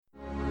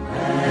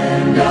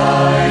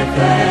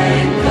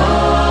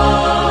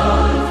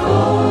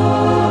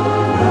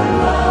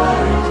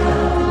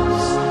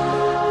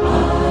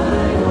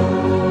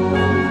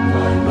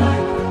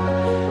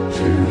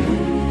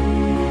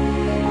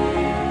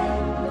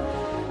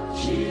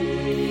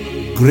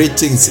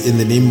Greetings in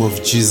the name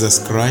of Jesus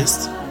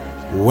Christ.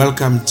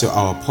 Welcome to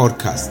our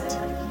podcast.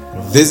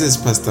 This is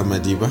Pastor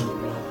Madiba.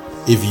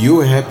 If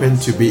you happen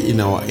to be in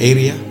our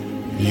area,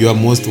 you are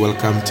most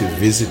welcome to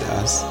visit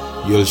us.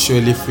 You'll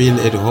surely feel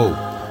at home.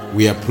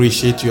 We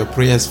appreciate your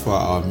prayers for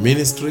our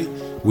ministry.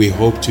 We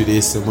hope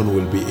today's sermon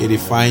will be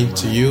edifying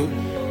to you,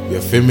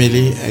 your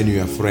family, and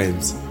your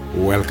friends.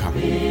 Welcome.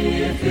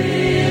 If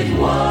it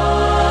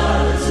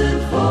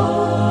wasn't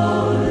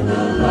for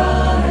the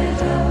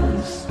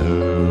lighthouse,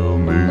 tell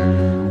me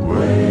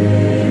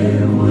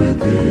where would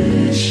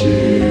this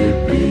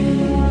ship be?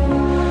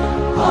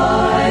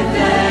 I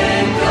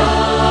thank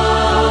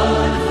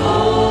God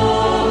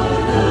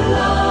for the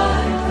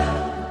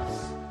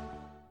lighthouse.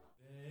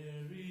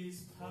 There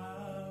is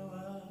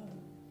power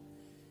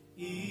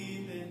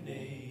in the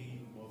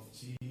name of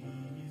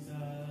Jesus.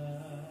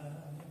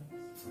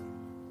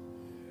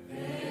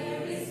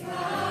 There is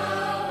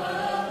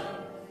power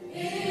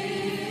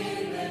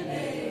in the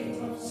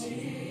name of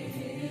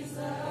Jesus.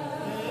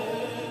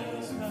 There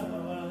is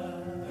power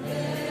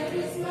There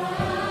is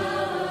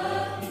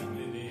power in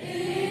the name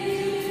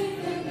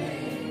in the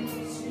name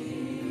of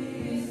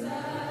Jesus.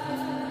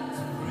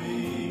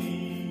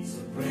 praise. To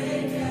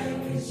break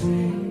every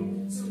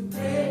chain, to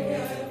break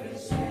every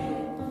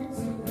chain,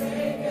 to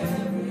break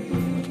every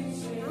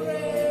chain.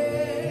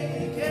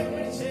 Break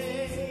every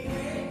chain.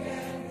 Break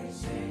every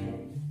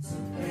chain, to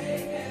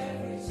break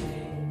every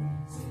chain,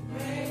 to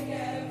break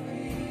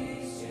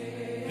every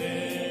chain.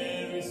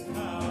 There is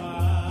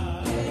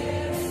power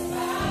There is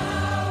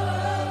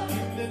power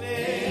in the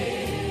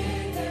name.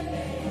 in the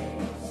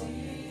name of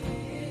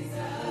Jesus.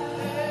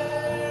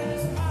 There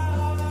is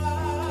power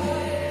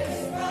There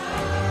is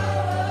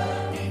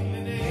power in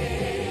the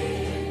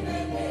name. in the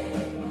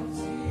name of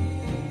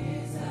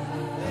Jesus.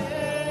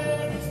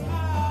 There is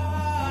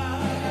power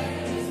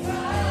There is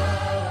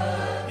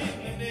power in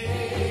the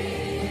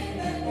name. in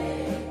the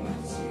name of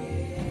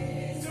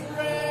Jesus. To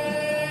break every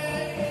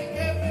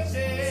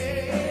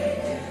chain.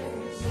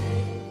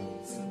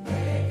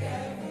 To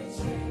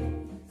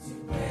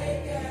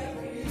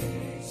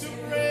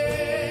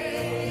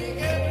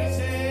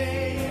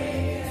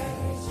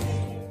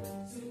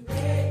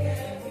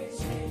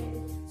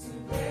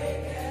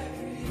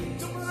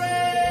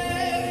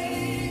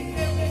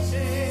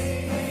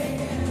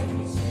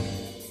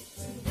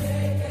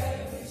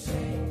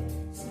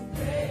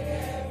break every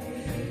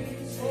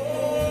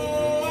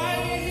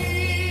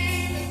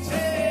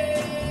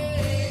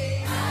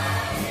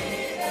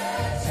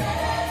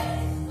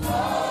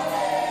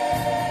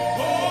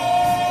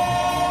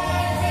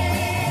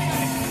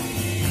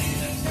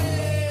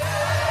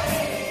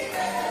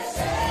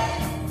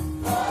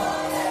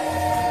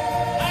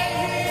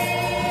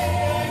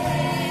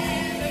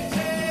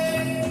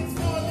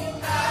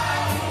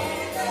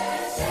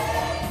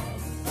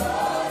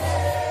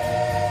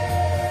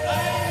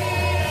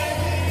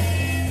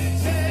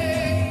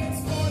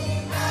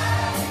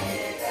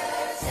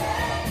to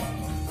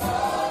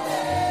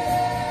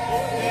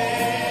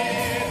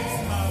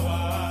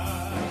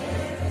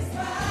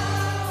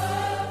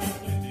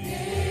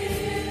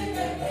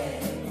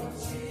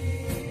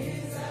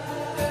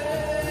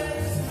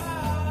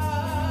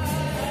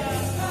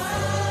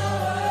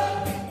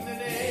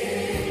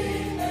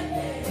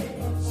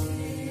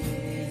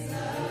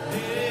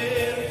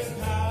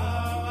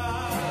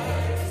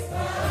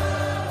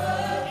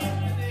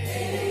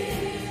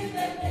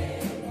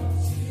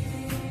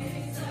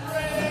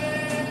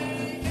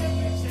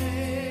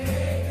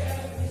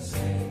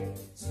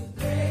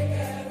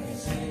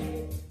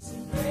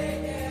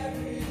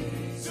every To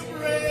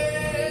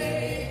break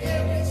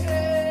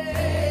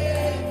every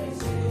chain.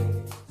 to break every chain, to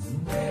break every To break every chain. to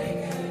break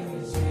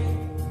every chain,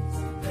 to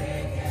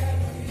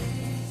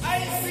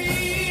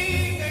break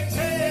every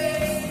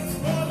Oh,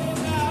 I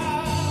need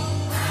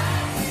a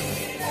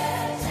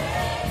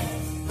chain.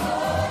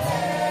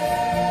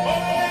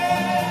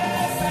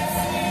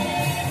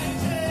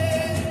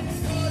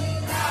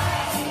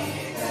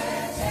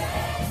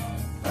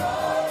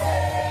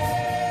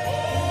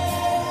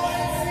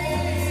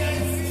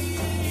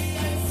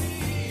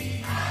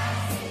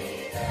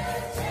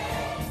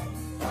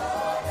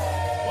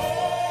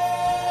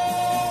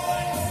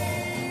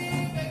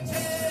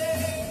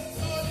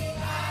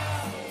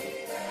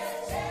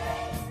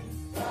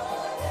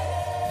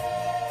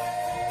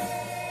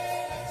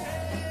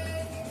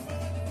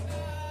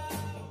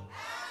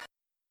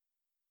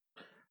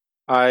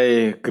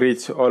 I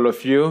greet all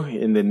of you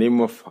in the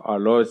name of our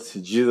Lord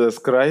Jesus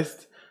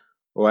Christ.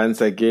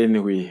 Once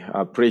again, we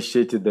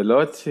appreciate the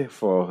Lord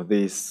for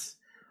this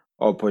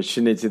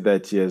opportunity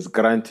that He has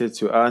granted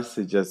to us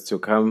just to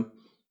come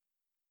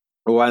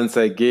once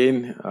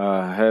again,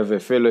 have a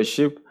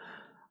fellowship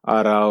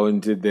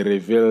around the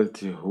revealed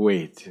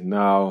word.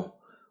 Now,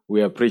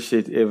 we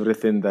appreciate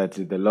everything that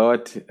the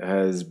Lord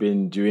has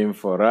been doing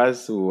for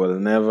us. We will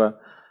never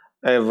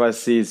ever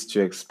cease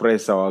to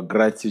express our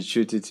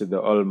gratitude to the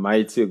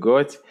Almighty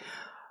God.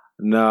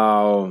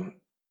 Now,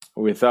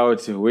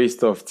 without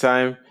waste of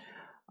time,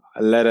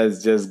 let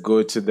us just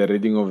go to the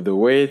reading of the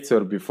word.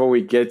 So before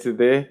we get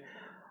there,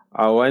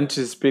 I want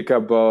to speak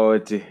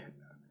about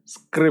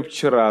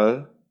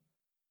scriptural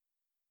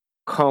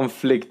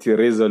conflict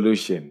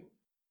resolution.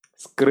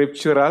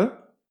 Scriptural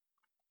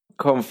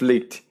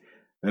conflict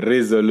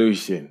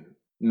resolution.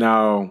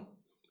 Now,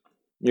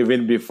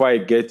 even before I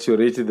get to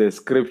read the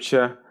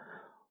scripture,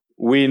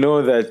 we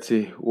know that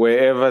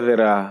wherever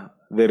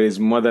there is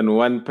more than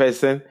one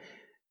person,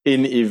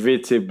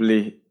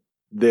 inevitably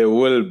there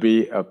will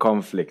be a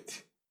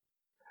conflict.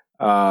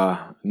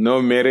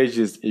 No marriage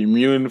is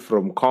immune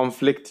from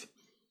conflict.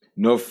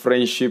 No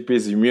friendship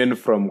is immune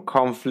from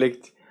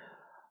conflict.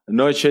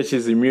 No church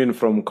is immune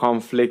from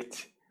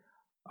conflict.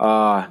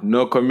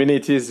 No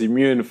community is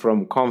immune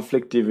from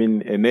conflict.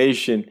 Even a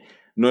nation,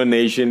 no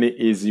nation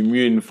is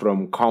immune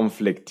from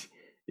conflict.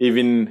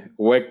 Even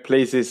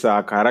workplaces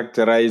are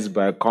characterized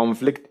by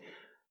conflict.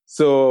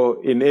 So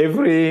in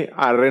every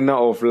arena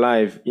of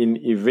life,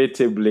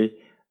 inevitably,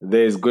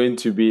 there is going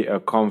to be a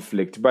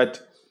conflict.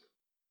 But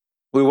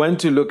we want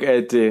to look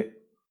at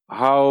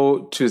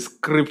how to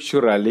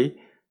scripturally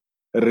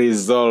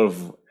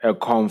resolve a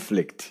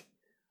conflict.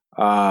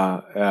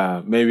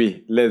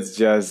 Maybe let's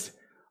just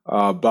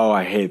bow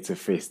our heads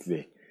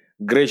firstly.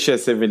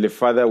 Gracious Heavenly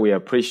Father, we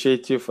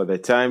appreciate you for the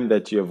time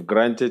that you have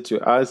granted to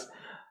us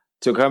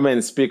to come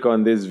and speak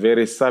on this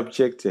very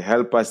subject.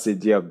 Help us,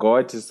 dear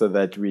God, so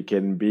that we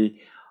can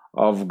be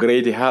of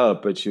great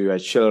help to your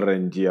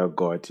children, dear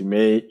God.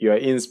 May your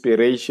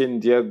inspiration,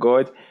 dear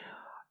God,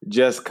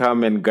 just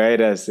come and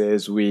guide us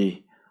as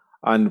we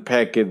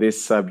unpack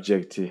this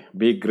subject.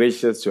 Be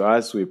gracious to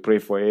us. We pray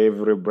for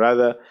every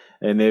brother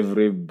and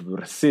every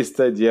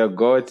sister, dear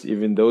God,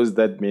 even those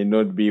that may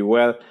not be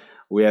well.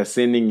 We are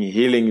sending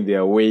healing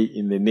their way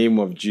in the name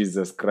of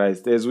Jesus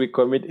Christ as we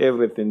commit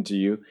everything to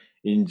you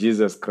in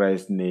Jesus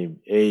Christ's name.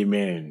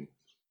 Amen.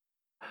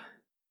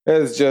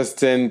 Let's just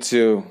turn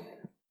to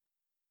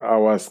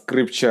our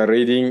scripture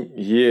reading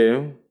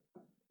here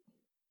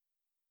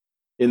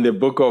in the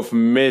book of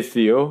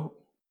Matthew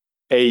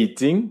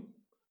 18.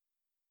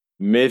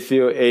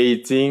 Matthew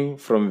 18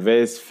 from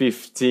verse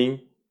 15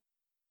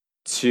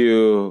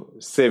 to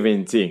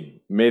 17.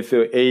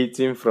 Matthew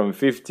 18 from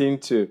 15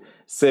 to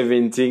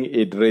 17,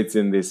 it reads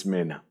in this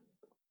manner.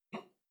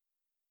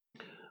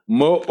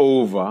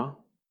 Moreover,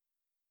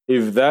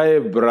 if thy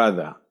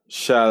brother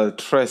shall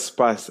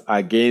trespass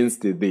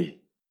against thee,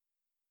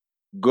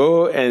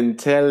 go and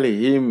tell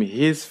him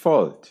his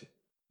fault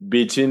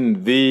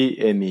between thee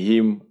and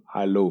him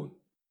alone.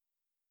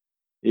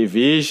 If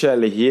he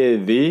shall hear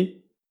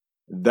thee,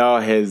 thou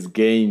hast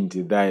gained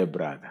thy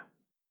brother.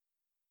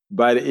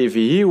 But if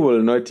he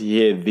will not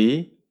hear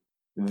thee,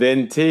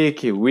 then take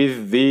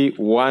with thee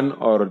one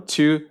or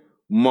two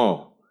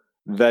more,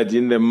 that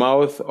in the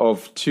mouth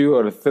of 2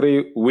 or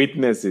 3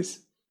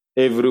 witnesses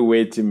every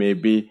word may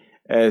be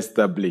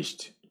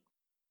established.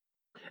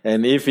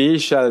 And if he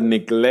shall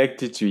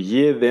neglect to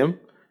hear them,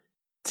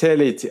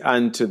 tell it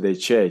unto the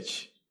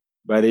church.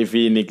 But if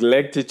he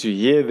neglect to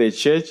hear the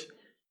church,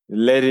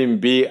 let him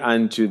be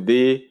unto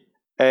thee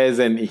as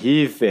an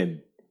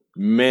heathen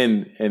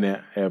man and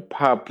a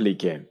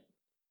publican.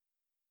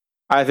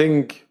 I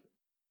think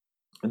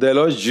the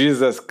Lord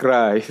Jesus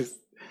Christ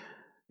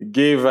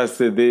gave us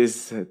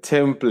this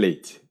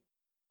template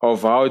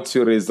of how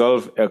to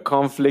resolve a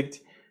conflict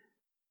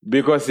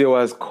because he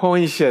was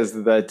conscious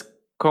that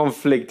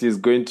conflict is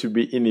going to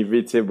be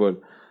inevitable.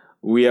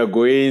 We are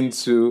going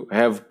to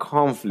have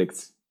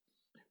conflicts.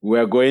 We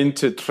are going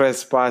to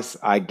trespass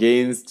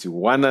against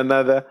one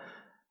another.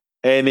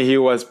 And he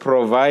was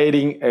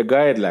providing a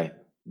guideline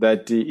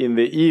that in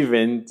the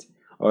event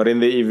or in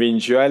the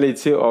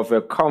eventuality of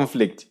a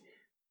conflict,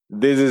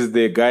 this is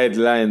the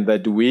guideline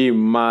that we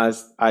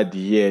must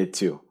adhere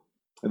to.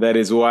 That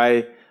is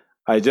why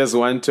I just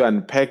want to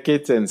unpack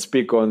it and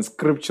speak on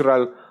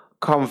scriptural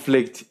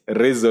conflict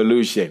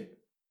resolution.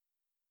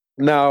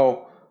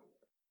 Now,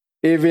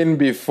 even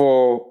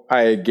before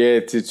I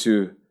get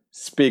to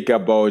speak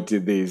about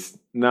this,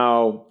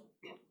 now,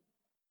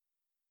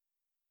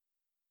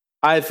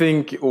 I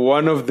think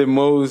one of the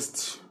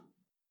most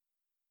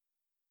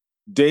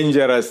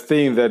dangerous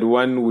things that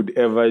one would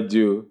ever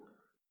do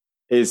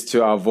is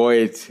to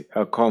avoid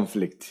a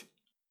conflict.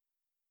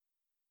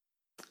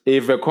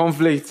 If a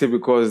conflict,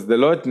 because the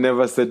Lord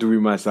never said we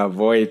must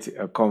avoid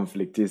a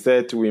conflict. He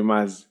said we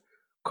must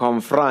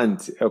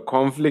confront a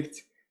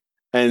conflict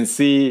and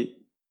see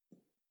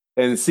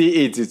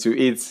it to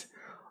its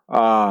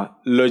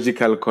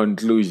logical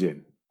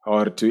conclusion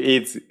or to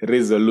its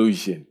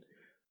resolution.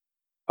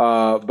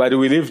 But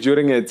we live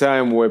during a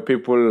time where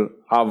people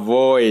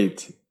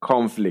avoid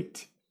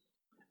conflict.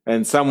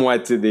 And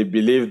somewhat they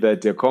believe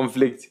that a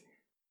conflict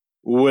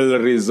will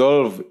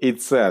resolve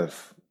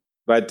itself.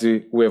 But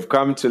we have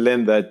come to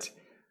learn that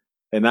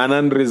an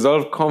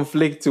unresolved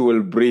conflict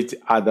will breed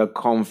other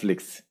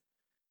conflicts.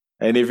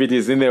 And if it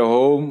is in a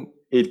home,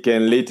 it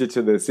can lead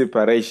to the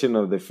separation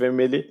of the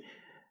family.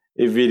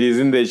 If it is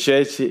in the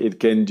church, it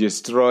can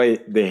destroy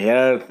the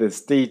health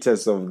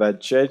status of that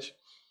church.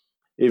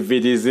 If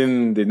it is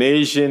in the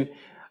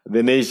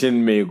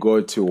nation may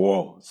go to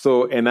war.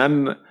 So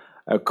an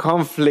a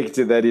conflict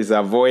that is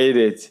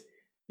avoided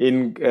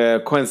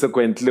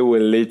consequently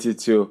will lead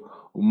to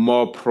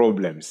more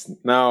problems.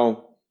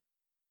 Now,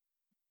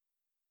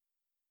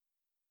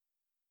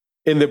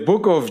 in the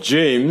book of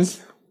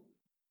James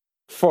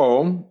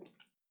 4,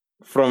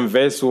 from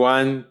verse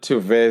 1 to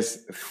verse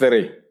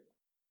 3,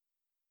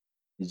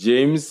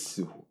 James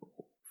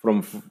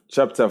from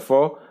chapter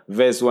 4,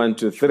 verse 1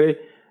 to 3,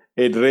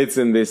 it reads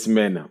in this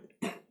manner.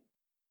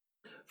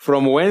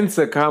 From whence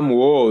come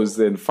wars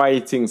and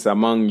fightings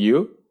among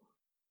you?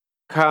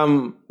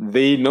 Come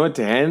they not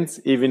hence,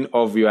 even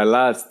of your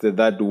lust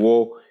that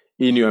war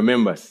in your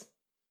members?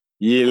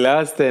 Ye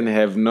lust and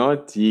have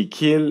not, ye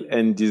kill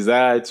and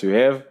desire to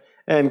have,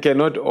 and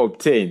cannot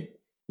obtain.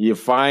 Ye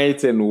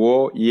fight and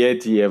war,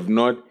 yet ye have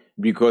not,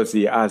 because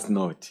ye ask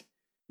not.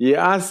 Ye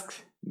ask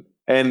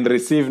and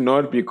receive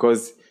not,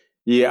 because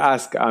ye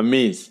ask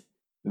amiss,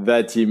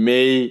 that ye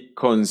may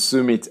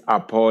consume it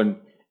upon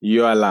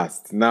your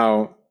lust.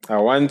 Now, I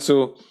want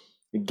to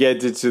get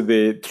to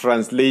the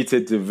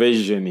translated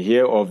version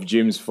here of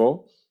James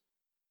 4.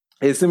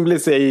 It simply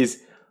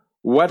says,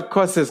 what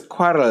causes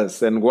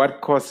quarrels and what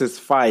causes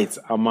fights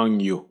among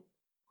you?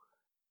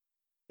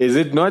 Is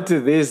it not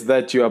this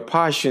that your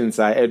passions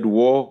are at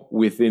war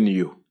within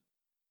you?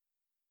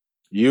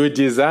 You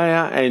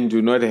desire and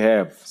do not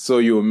have, so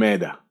you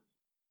murder.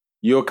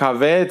 You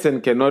covet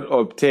and cannot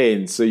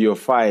obtain, so you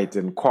fight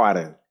and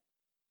quarrel.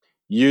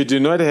 You do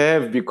not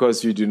have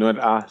because you do not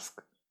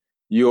ask.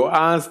 You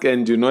ask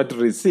and do not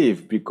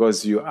receive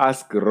because you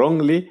ask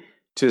wrongly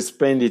to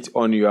spend it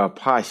on your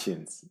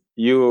passions.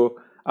 You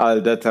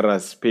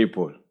adulterous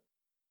people.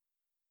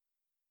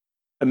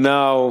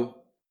 Now,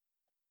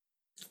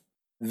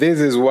 this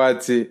is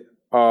what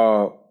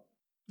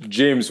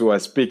James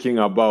was speaking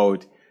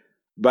about,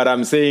 but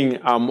I'm saying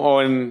I'm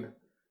on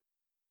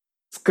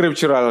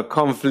scriptural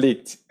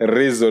conflict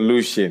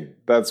resolution.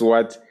 That's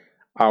what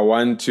I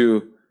want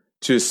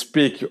to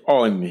speak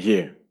on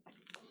here.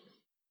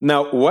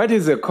 Now, what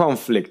is a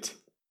conflict?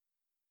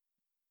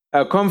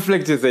 A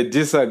conflict is a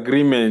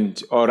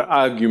disagreement or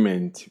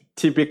argument,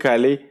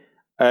 typically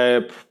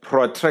a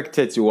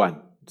protracted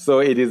one. So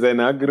it is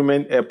an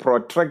argument, a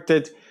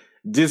protracted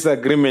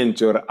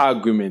disagreement or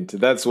argument.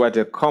 That's what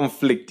a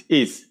conflict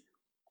is.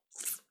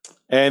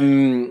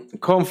 And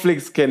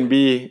conflicts can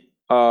be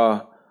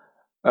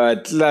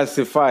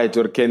classified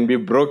or can be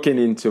broken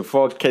into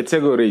 4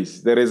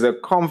 categories. There is a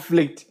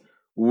conflict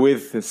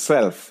with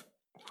self.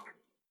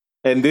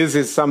 And this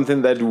is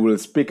something that we'll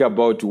speak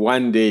about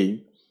one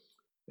day.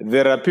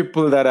 There are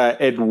people that are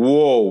at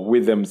war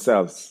with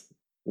themselves.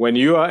 When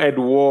you are at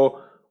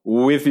war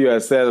with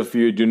yourself,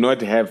 you do not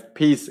have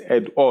peace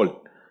at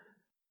all.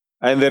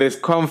 And there is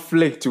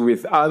conflict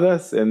with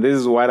others, and this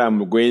is what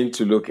I'm going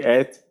to look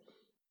at.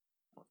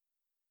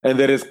 And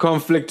there is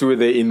conflict with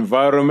the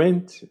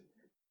environment,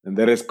 and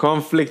there is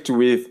conflict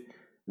with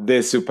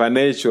the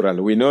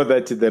supernatural. We know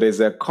that there is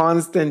a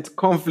constant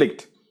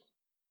conflict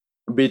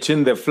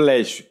between the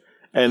flesh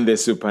and the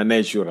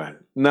supernatural.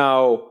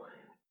 Now,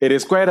 it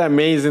is quite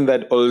amazing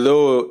that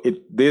although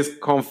these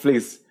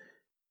conflicts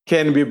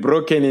can be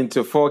broken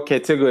into 4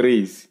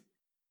 categories,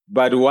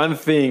 but one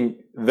thing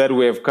that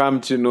we have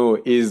come to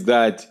know is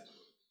that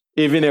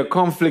even a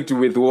conflict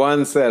with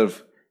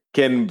oneself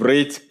can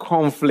breed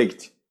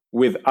conflict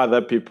with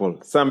other people.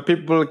 Some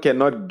people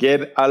cannot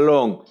get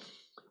along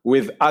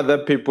with other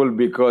people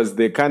because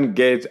they can't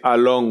get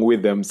along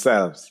with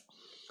themselves.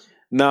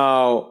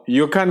 Now,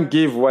 you can't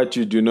give what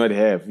you do not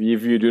have.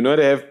 If you do not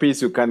have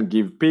peace, you can't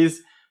give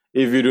peace.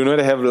 If you do not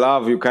have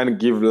love, you can't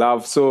give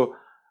love. So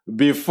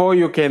before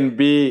you can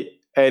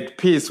be at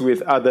peace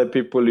with other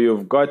people,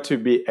 you've got to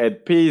be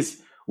at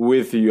peace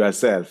with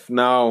yourself.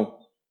 Now,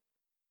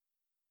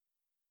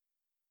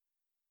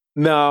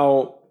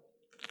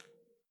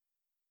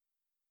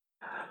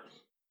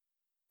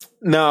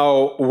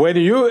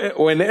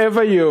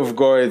 whenever you've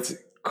got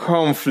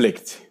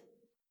conflict,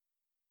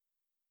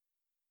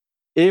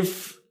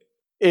 if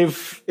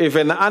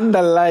an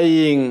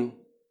underlying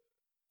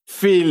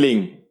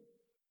feeling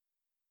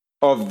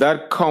of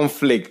that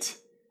conflict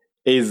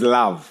is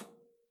love,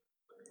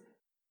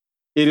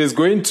 it is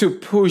going to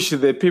push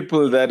the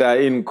people that are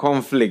in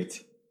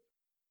conflict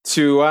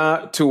to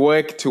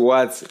work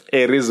towards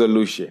a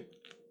resolution.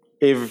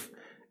 If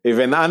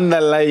an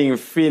underlying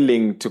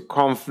feeling to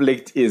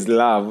conflict is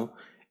love,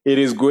 it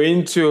is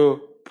going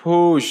to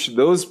push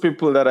those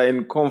people that are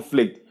in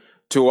conflict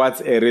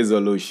towards a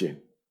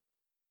resolution.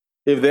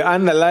 If the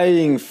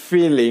underlying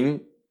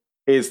feeling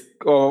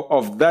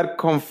of that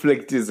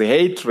conflict is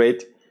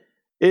hatred,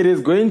 it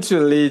is going to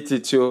lead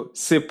to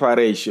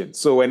separation.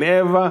 So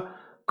whenever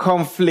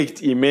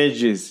conflict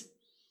emerges,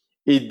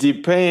 it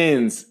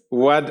depends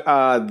what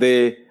are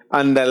the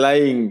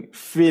underlying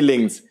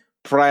feelings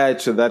prior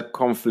to that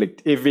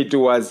conflict. If it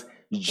was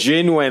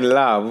genuine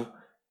love,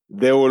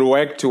 they will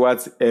work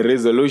towards a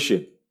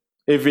resolution.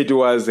 If it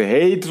was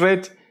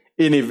hatred,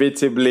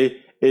 inevitably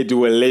it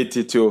will lead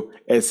to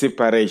a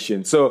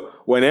separation. So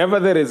whenever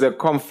there is a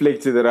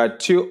conflict, there are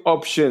 2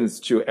 options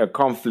to a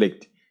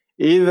conflict: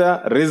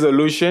 either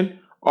resolution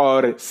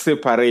or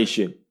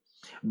separation.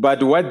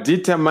 But what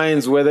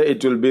determines whether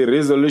it will be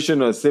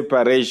resolution or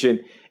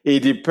separation,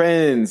 it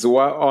depends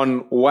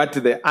on what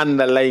the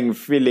underlying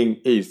feeling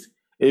is.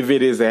 If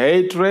it is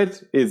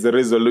hatred, it's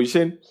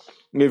resolution.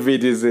 If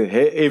it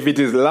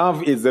is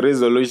love, it's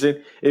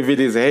resolution. If it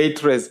is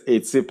hatred,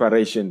 it's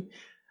separation.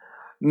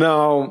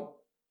 Now,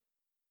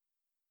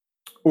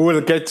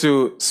 we'll get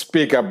to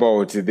speak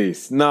about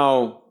this.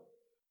 Now,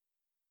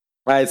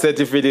 I said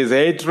if it is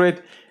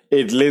hatred,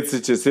 it leads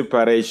to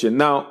separation.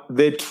 Now,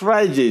 the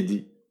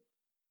tragedy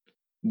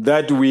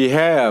that we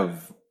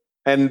have,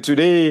 and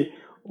today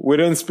we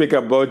don't speak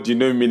about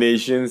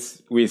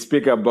denominations, we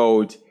speak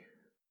about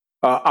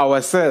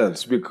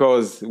ourselves,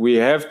 because we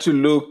have to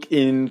look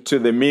into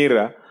the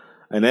mirror.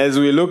 And as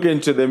we look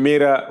into the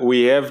mirror,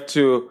 we have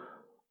to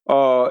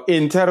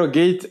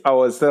interrogate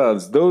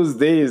ourselves. Those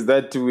days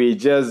that we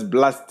just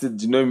blasted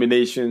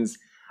denominations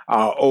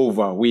are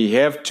over. We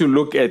have to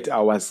look at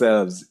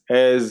ourselves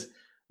as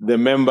the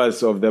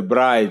members of the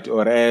bride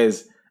or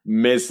as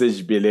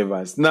message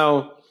believers.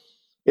 Now,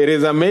 it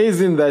is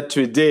amazing that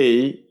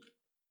today,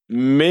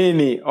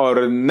 many or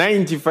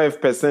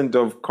 95%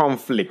 of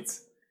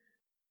conflicts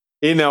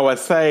in our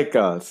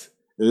cycles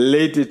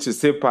lead to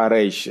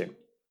separation.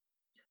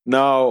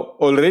 Now,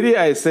 already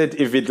I said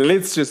if it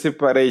leads to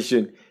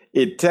separation,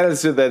 it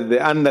tells you that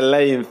the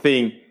underlying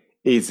thing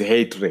is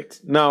hatred.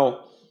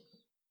 Now,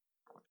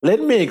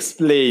 let me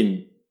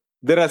explain.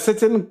 There are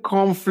certain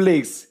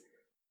conflicts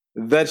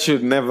that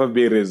should never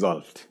be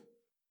resolved.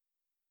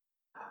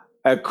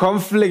 A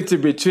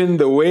conflict between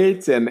the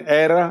weight and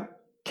error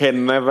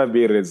can never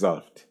be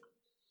resolved.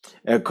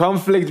 A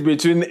conflict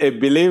between a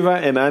believer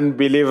and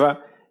unbeliever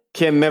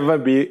can never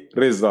be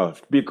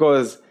resolved,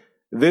 because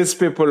these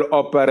people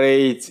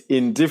operate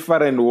in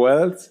different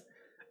worlds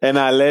and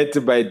are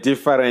led by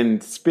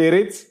different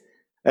spirits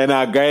and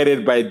are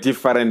guided by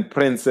different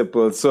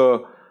principles.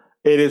 So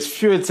it is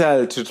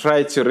futile to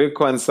try to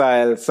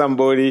reconcile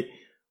somebody,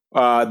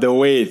 the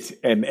weight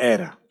and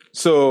error.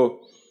 So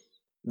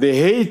the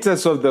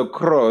haters of the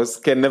cross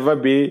can never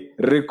be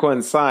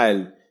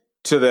reconciled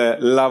to the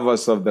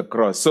lovers of the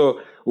cross. So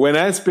when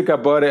I speak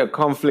about a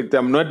conflict,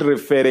 I'm not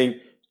referring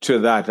to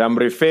that. I'm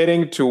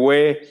referring to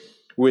where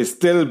we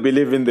still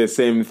believe in the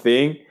same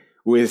thing.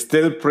 We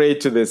still pray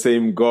to the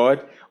same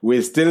God.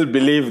 We still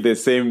believe the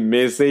same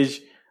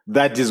message.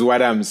 That is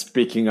what I'm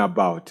speaking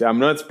about. I'm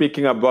not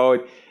speaking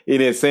about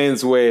in a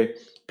sense where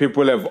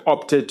people have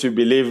opted to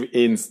believe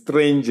in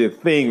strange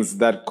things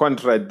that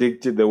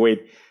contradict the way.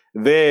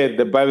 There,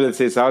 the Bible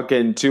says, how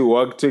can two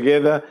work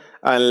together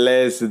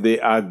unless they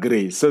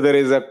agree? So there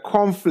is a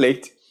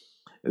conflict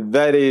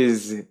that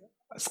is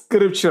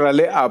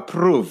scripturally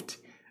approved.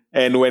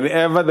 And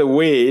whenever the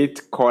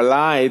weight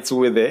collides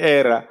with the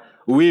error,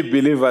 we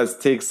believers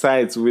take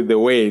sides with the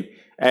weight.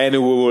 And we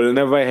will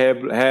never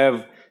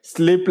have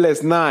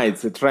sleepless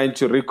nights trying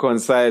to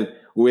reconcile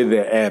with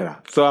the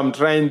error. So I'm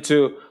trying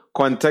to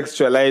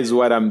contextualize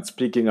what I'm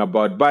speaking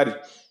about.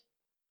 But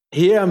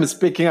here I'm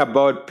speaking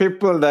about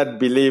people that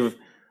believe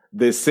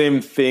the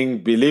same thing,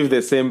 believe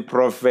the same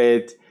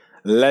prophet,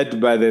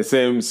 led by the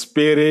same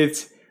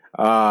spirit,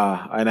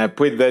 and I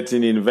put that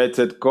in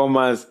inverted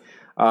commas,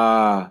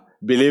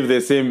 believe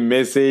the same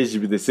message,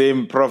 the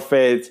same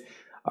prophet,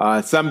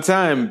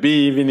 sometimes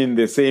be even in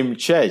the same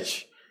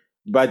church.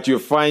 But you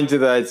find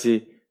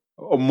that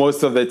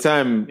most of the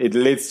time it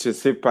leads to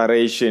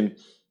separation.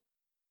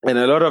 And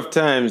a lot of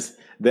times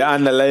the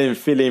underlying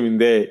feeling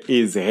there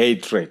is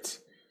hatred.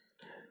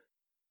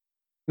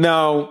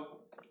 Now,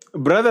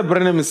 Brother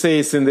Branham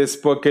says in the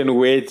spoken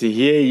word,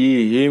 hear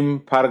ye him,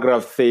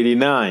 paragraph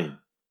 39.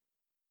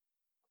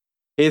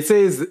 He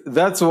says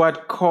that's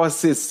what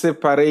causes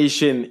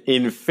separation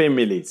in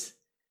families,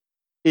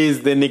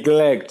 is the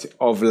neglect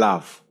of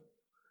love.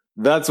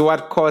 That's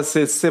what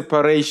causes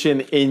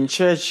separation in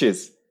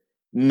churches,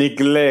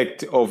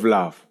 neglect of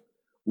love.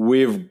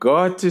 We've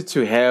got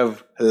to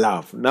have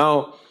love.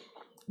 Now,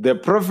 the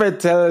prophet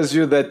tells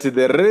you that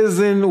the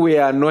reason we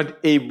are not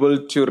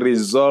able to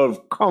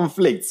resolve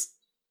conflicts,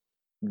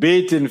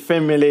 be it in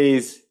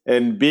families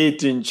and be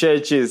it in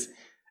churches,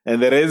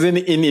 and the reason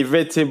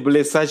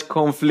inevitably such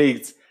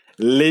conflicts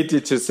lead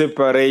to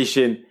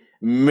separation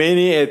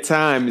many a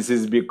times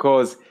is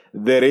because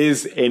there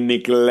is a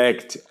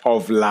neglect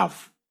of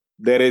love.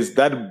 There is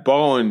that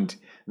bond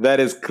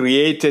that is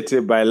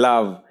created by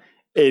love.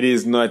 It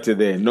is not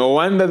there. No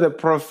wonder the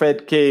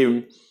prophet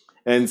came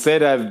and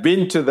said, I've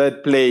been to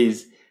that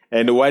place,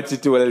 and what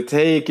it will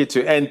take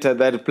to enter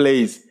that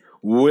place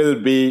will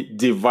be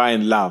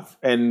divine love.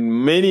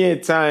 And many a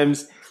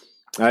times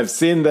I've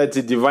seen that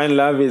divine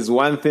love is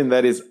one thing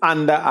that is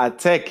under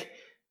attack,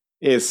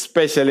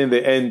 especially in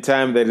the end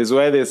time. That is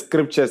why the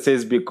scripture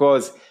says,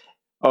 because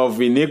of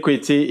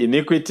iniquity,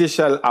 iniquity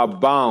shall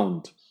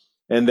abound,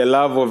 and the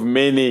love of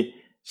many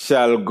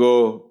shall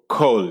go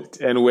cold.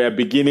 And we are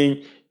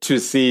beginning to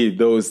see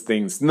those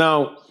things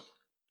now.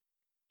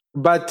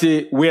 But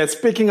we are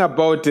speaking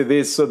about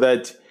this so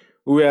that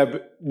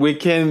we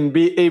can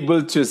be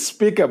able to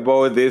speak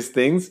about these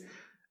things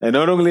And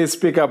not only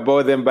speak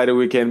about them, but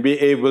we can be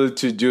able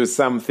to do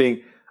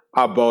something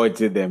about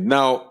them.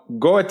 Now,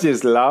 God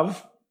is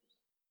love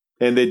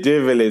and the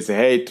devil is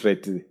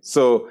hatred.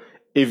 So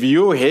if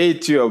you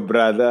hate your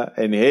brother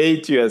and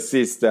hate your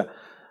sister,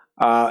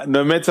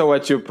 no matter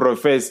what you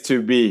profess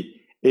to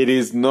be, it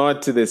is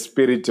not the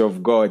Spirit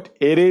of God.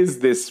 It is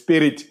the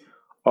spirit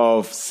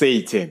of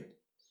Satan.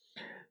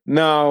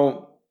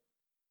 Now,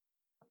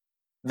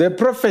 the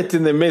prophet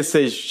in the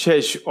Message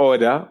Church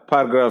Order,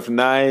 paragraph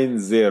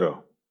 90,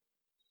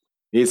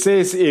 he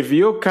says, if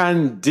you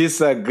can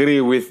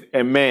disagree with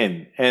a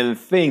man and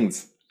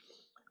things,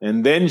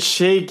 and then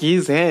shake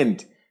his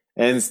hand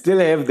and still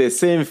have the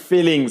same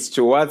feelings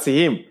towards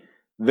him,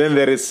 then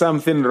there is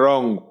something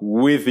wrong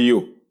with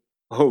you.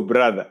 Oh,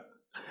 brother.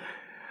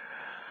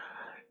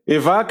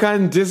 If I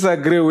can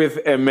disagree with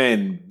a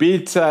man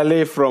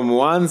bitterly from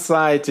one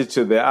side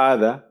to the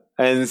other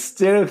and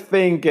still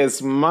think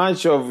as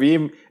much of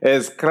him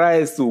as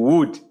Christ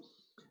would,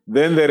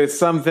 then there is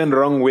something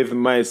wrong with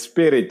my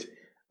spirit.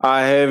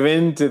 I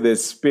haven't the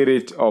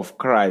Spirit of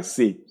Christ.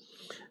 See,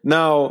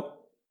 now,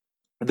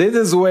 this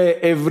is where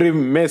every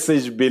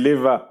message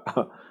believer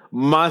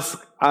must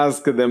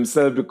ask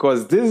themselves,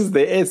 because this is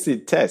the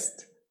acid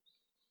test.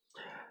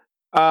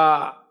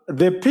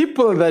 The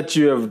people that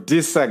you have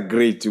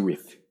disagreed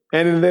with,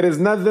 and there is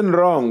nothing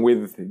wrong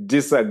with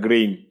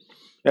disagreeing.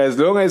 As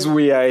long as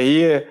we are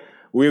here,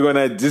 we're going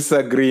to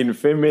disagree in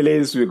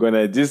families, we're going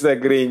to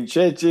disagree in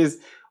churches,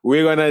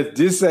 we're going to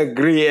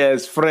disagree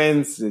as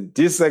friends.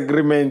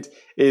 Disagreement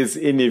is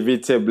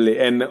inevitable.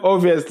 And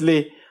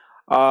obviously,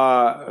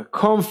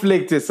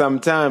 conflict is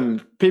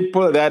sometimes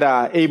people that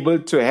are able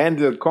to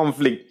handle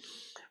conflict,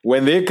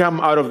 when they come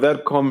out of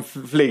that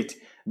conflict,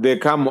 they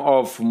come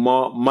off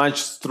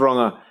much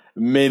stronger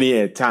many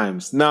a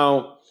times.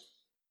 Now,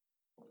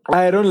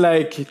 I don't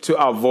like to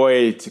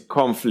avoid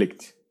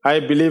conflict. I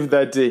believe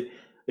that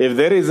if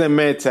there is a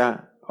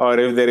matter or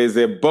if there is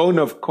a bone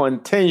of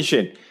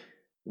contention,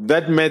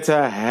 that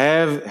matter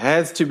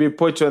has to be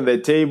put on the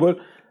table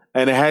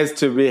and has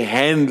to be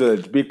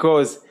handled,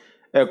 because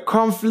a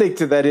conflict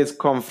that is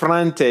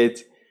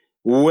confronted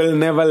will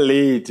never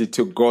lead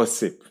to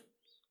gossip.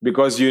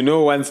 Because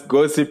once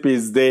gossip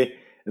is there,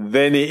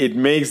 then it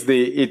makes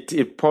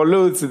it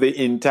pollutes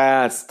the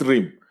entire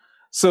stream.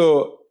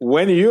 So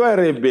when you are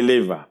a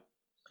believer,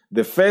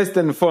 the first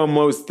and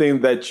foremost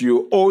thing that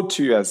you owe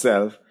to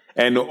yourself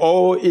and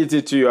owe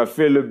it to your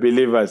fellow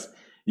believers,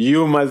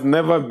 you must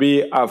never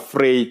be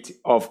afraid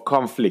of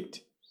conflict.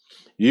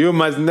 You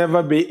must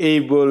never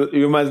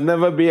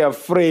be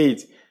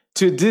afraid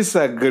to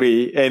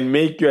disagree and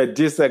make your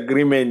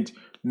disagreement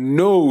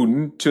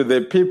known to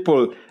the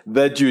people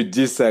that you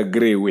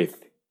disagree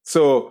with.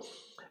 So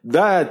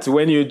that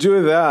when you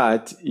do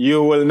that,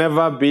 you will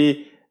never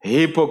be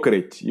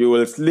hypocrite. You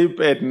will sleep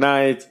at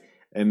night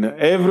and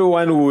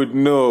everyone would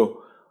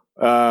know,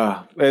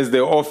 as they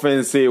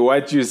often say,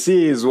 what you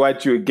see is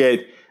what you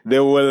get. They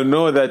will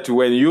know that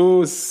when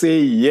you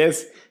say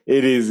yes,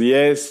 it is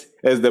yes.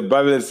 As the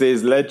Bible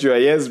says, let your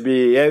yes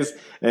be yes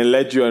and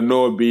let your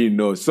no be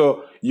no.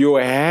 So you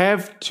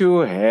have to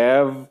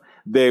have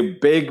the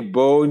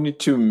backbone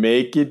to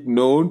make it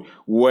known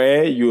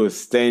where you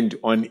stand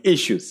on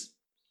issues.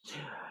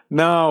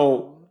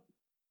 Now,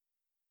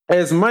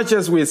 as much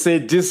as we say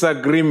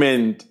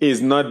disagreement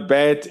is not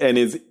bad and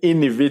is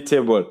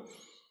inevitable,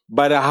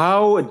 but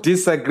how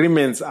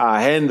disagreements are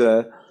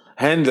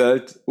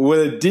handled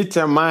will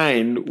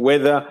determine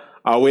whether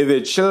are we the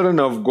children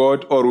of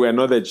God or we are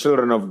not the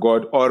children of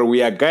God, or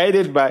we are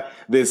guided by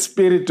the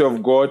Spirit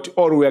of God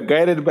or we are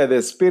guided by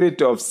the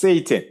spirit of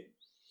Satan.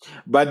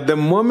 But the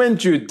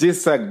moment you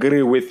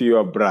disagree with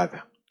your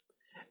brother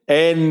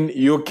and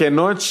you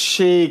cannot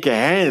shake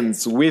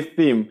hands with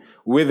him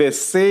with the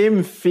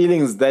same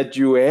feelings that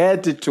you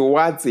had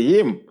towards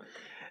him,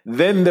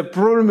 then the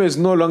problem is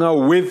no longer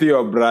with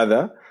your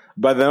brother,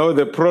 but now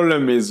the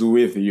problem is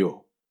with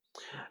you.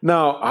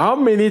 Now, how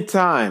many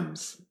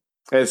times,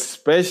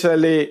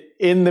 especially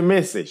in the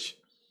message,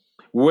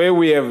 where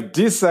we have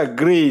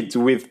disagreed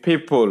with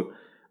people,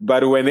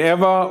 but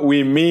whenever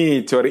we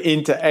meet or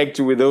interact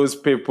with those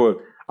people,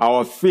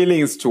 our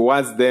feelings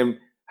towards them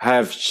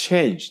have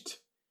changed.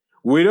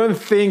 We don't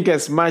think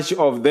as much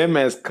of them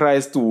as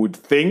Christ would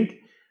think.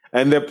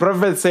 And the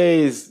prophet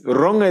says,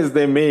 wrong as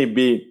they may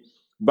be,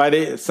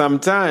 but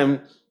sometimes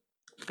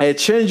a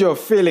change of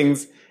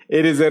feelings,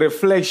 it is a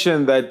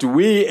reflection that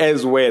we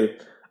as well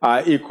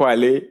are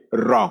equally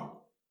wrong.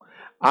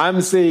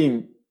 I'm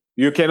saying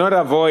you cannot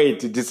avoid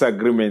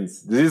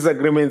disagreements.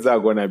 Disagreements are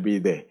going to be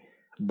there.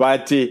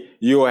 But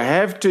you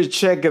have to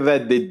check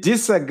that the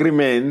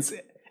disagreements,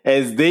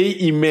 as they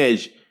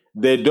emerge,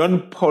 they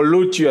don't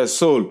pollute your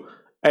soul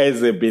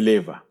as a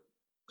believer.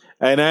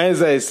 And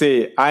as I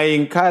say, I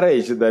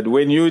encourage that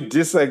when you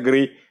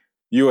disagree,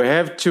 you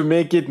have to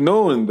make it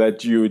known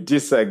that you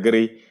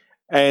disagree,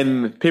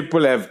 and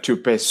people have to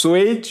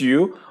persuade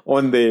you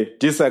on the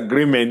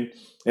disagreement.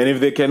 And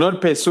if they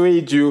cannot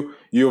persuade you,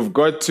 you've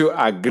got to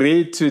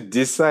agree to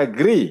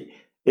disagree.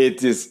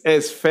 It is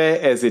as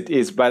fair as it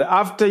is. But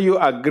after you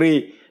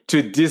agree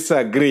to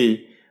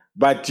disagree,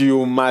 but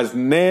you must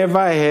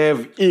never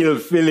have ill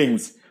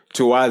feelings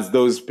towards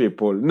those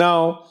people.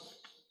 Now,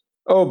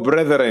 oh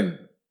brethren,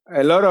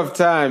 a lot of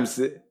times,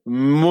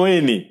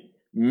 many,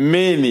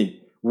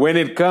 when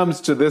it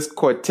comes to this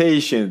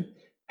quotation,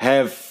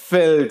 have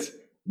failed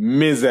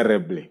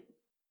miserably.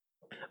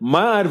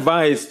 My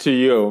advice to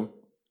you,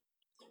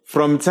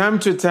 from time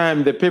to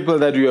time, the people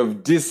that you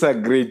have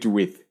disagreed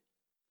with,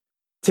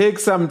 take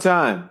some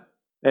time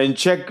and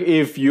check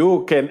if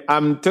you can.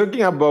 I'm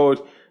talking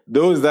about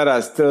those that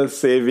are still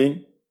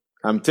saving.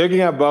 I'm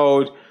talking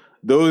about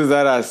those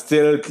that are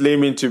still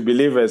claiming to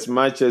believe as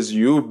much as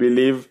you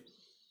believe.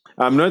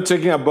 I'm not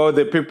talking about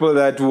the people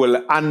that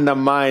will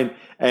undermine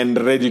and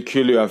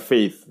ridicule your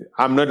faith.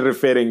 I'm not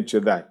referring to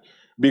that.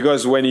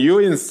 Because when you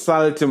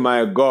insult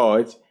my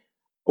God,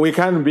 we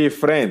can't be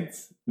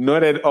friends.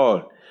 Not at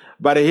all.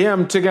 But here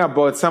I'm talking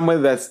about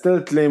somebody that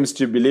still claims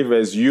to believe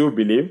as you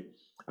believe.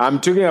 I'm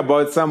talking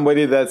about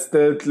somebody that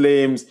still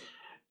claims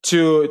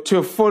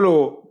to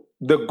follow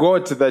the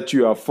God that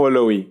you are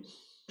following.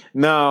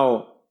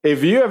 Now,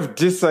 if you have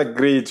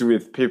disagreed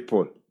with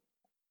people,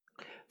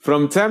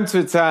 from time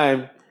to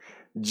time,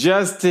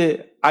 just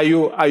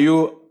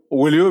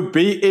will you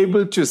be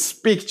able to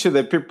speak to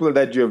the people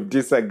that you have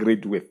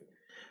disagreed with?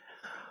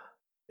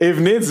 If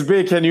needs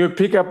be, can you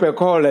pick up a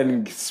call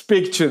and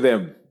speak to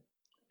them?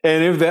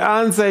 And if the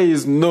answer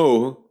is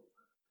no,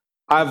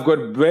 I've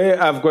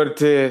got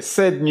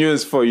sad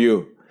news for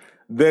you.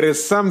 There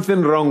is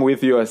something wrong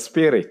with your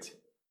spirit.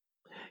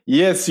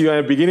 Yes, you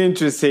are beginning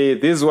to say,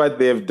 this is what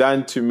they have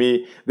done to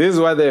me. This is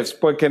what they have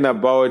spoken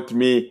about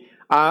me.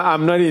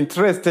 I'm not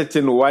interested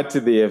in what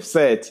they have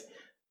said.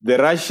 The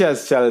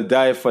righteous shall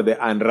die for the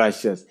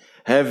unrighteous.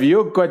 Have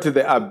you got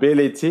the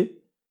ability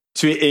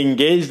to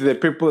engage the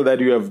people that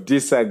you have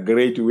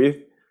disagreed with?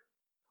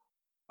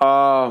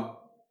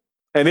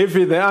 And if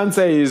the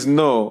answer is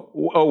no,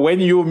 when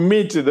you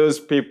meet those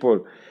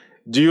people,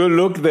 do you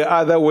look the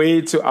other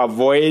way to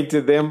avoid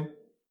them?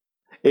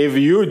 If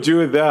you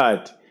do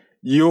that,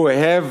 you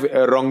have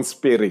a wrong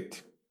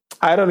spirit.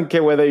 I don't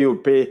care whether you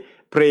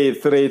pray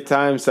 3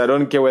 times. I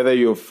don't care whether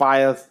you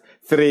fast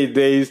 3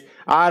 days.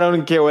 I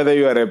don't care whether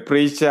you are a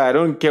preacher. I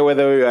don't care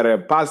whether you are a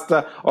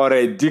pastor or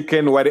a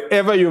deacon,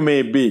 whatever you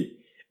may be.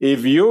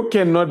 If you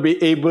cannot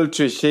be able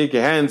to shake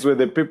hands with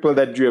the people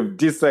that you have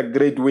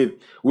disagreed with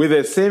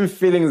the same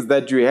feelings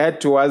that you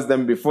had towards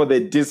them before the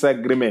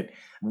disagreement,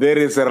 there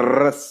is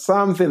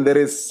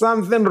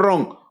something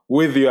wrong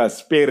with your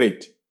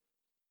spirit.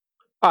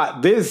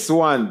 This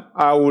one,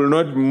 I will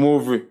not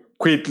move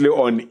quickly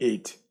on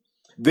it.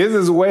 This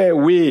is where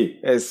we,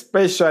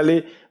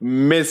 especially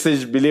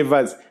message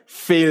believers,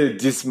 fail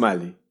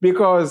dismally,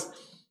 because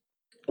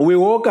we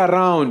walk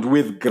around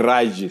with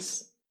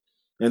grudges.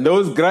 And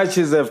those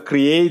grudges have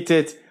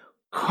created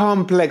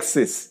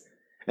complexes.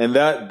 And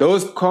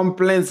those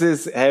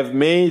complexes have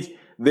made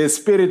the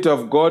Spirit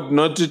of God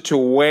not to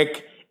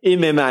work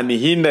in an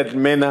unhindered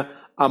manner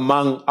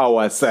among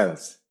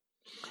ourselves.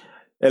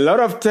 A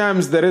lot of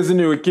times the reason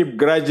you keep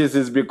grudges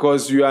is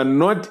because you are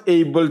not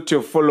able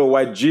to follow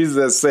what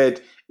Jesus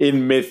said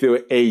in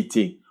Matthew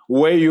 18,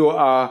 where you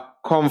are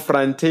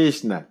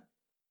confrontational.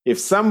 If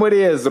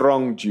somebody has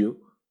wronged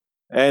you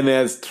and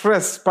has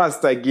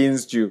trespassed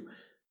against you,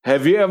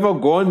 have you ever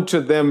gone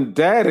to them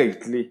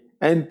directly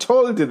and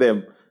told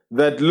them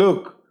that,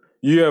 look,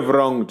 you have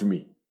wronged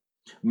me?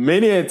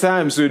 Many a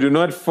times we do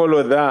not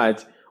follow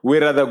that. We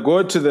rather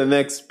go to the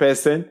next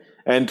person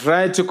and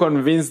try to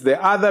convince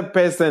the other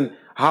person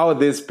how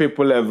these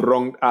people have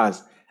wronged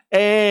us.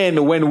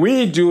 And when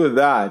we do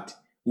that,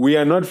 we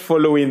are not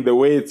following the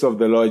ways of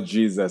the Lord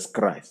Jesus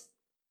Christ.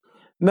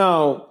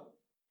 Now,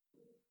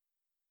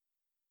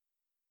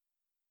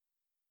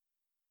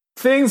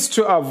 things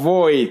to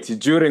avoid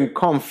during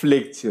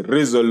conflict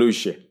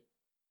resolution.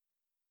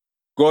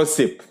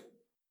 Gossip.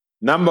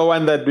 Number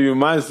one that you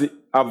must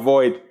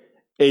avoid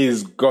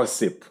is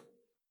gossip.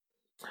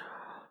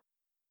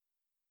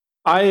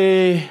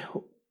 In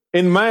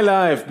my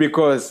life,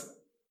 because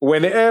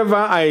whenever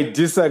I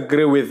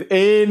disagree with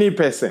any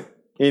person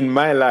in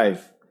my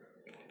life,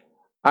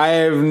 I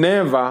have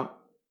never,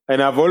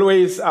 and I've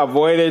always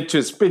avoided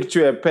to speak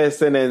to a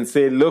person and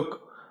say,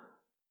 look,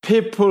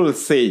 people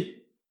say.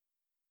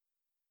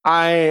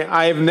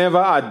 I've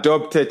never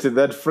adopted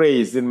that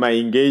phrase in my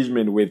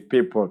engagement with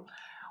people.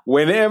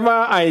 Whenever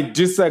I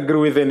disagree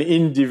with an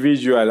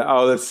individual,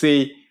 I'll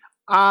say,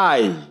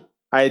 I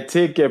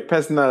take a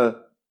personal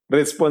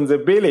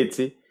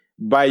responsibility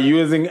by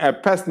using a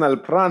personal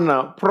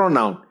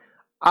pronoun.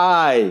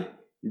 I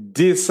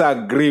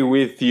disagree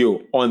with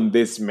you on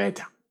this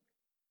matter.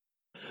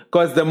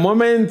 Because the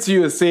moment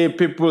you say,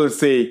 people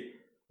say,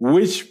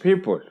 which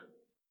people?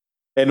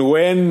 And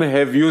when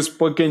have you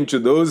spoken to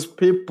those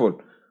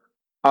people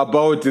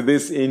about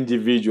this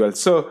individual?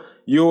 So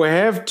you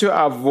have to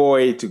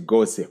avoid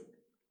gossip.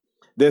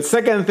 The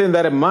second thing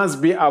that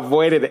must be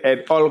avoided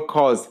at all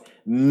costs,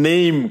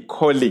 name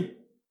calling.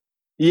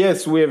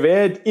 Yes, we have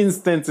had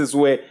instances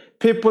where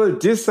people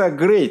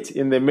disagreed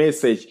in the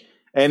message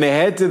and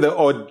had the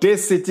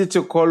audacity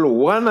to call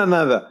one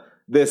another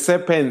the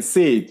serpent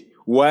seed,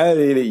 while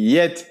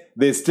yet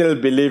they still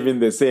believe in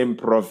the same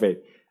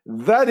prophet.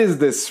 That is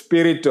the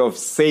spirit of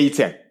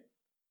Satan.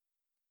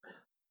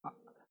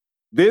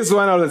 This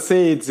one I will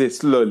say it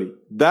slowly.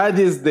 That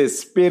is the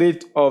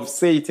spirit of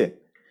Satan.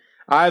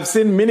 I've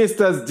seen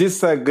ministers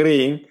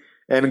disagreeing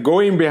and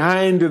going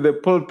behind the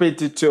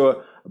pulpit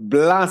to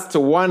blast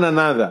one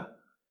another.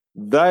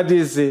 That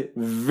is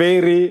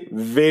very,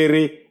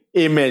 very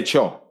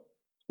immature.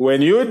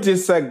 When you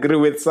disagree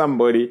with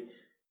somebody,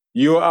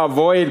 you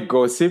avoid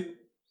gossip,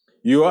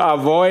 you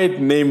avoid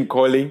name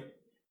calling,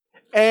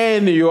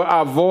 and you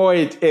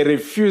avoid a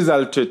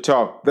refusal to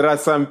talk. There are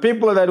some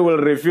people that will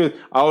refuse.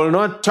 I will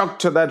not talk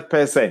to that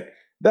person.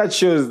 That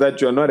shows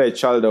that you're not a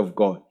child of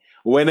God.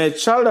 When a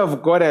child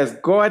of God has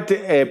got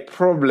a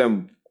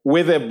problem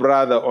with a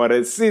brother or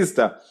a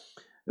sister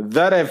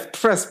that have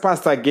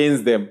trespassed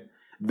against them,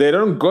 they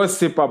don't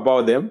gossip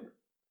about them.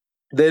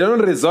 They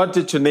don't resort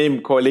to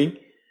name calling.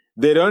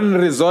 They don't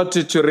resort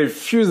to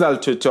refusal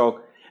to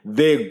talk.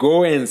 They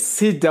go and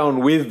sit down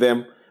with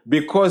them,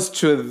 because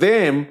to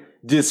them,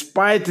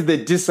 despite the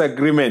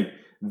disagreement,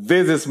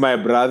 this is my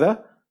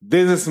brother,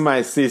 this is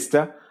my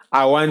sister,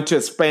 I want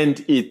to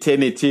spend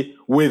eternity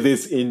with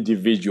this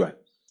individual.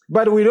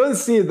 But we don't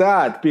see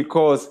that,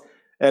 because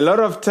a lot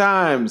of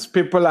times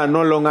people are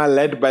no longer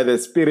led by the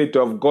Spirit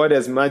of God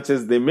as much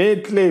as they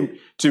may claim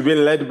to be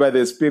led by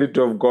the Spirit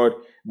of God.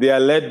 They are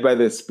led by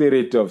the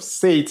spirit of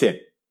Satan.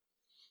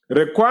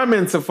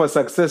 Requirements for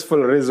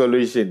successful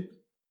resolution: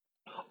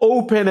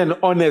 open and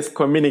honest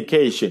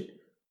communication.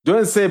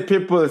 Don't say,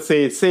 people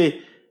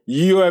say,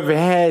 you have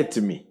hurt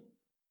me.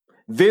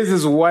 This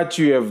is what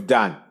you have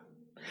done.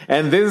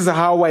 And this is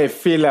how I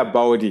feel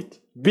about it.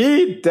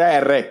 Be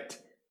direct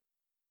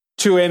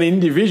to an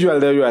individual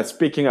that you are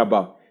speaking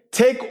about.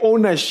 Take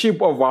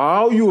ownership of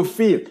how you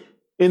feel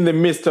in the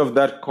midst of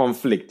that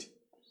conflict.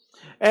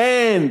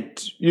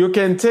 And you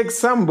can take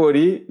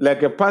somebody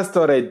like a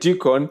pastor or a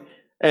deacon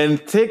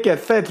and take a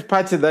third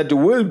party that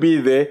will be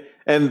there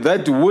and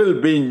that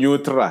will be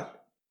neutral.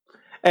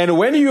 And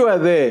when you are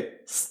there,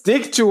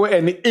 stick to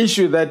an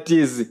issue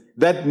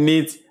that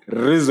needs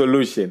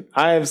resolution.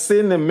 I have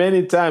seen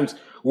many times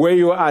where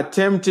you are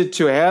tempted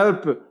to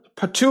help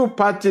two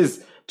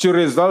parties to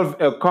resolve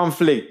a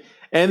conflict,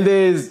 and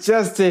there is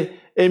just a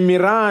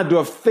myriad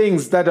of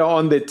things that are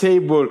on the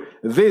table,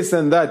 this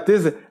and that,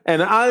 this,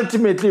 and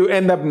ultimately you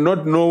end up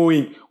not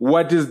knowing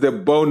what is the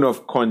bone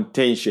of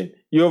contention.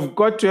 You've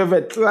got to have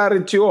a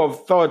clarity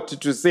of thought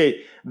to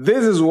say,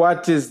 this is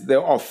what is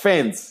the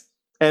offense,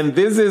 and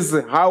this is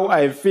how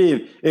I feel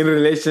in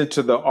relation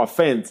to the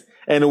offense.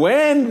 And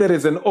when there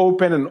is an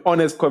open and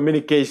honest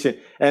communication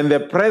and the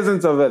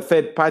presence of a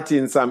third party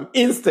in some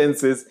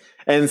instances,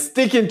 and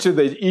sticking to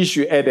the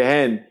issue at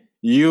hand,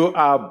 you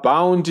are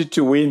bound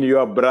to win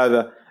your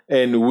brother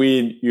and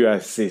win your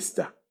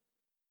sister.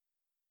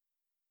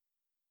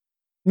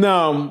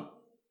 Now,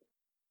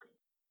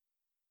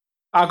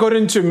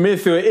 according to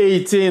Matthew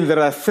 18, there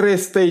are 3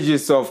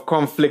 stages of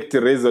conflict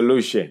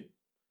resolution.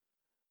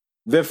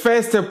 The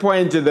first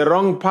point, the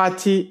wronged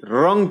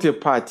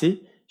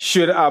party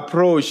should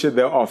approach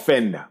the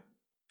offender.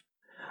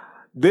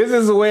 This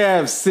is where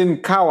I've seen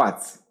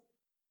cowards,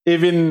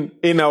 even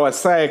in our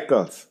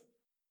cycles.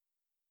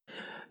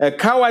 A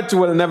coward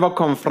will never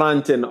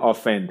confront an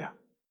offender.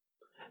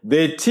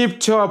 They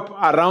tiptoe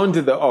around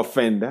the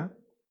offender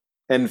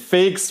and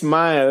fake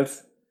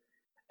smiles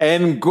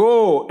and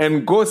go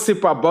and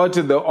gossip about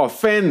the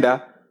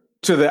offender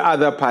to the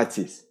other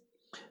parties.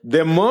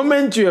 The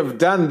moment you have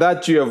done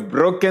that, you have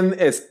broken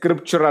a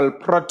scriptural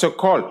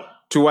protocol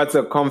towards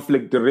a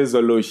conflict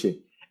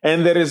resolution.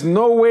 And there is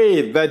no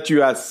way that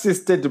you are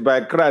assisted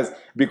by Christ,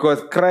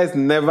 because Christ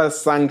never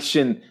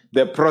sanctioned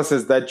the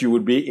process that you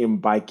would be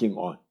embarking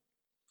on.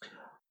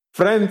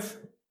 Friends,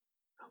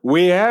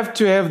 we have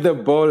to have the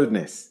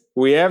boldness,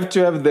 we have to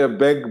have the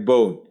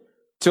backbone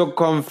to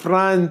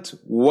confront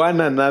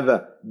one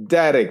another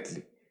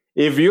directly.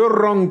 If you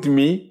wronged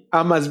me,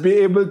 I must be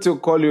able to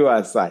call you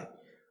aside.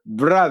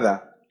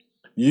 Brother,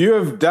 you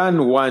have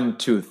done 1,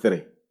 2,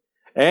 3,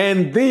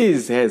 and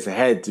this has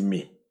hurt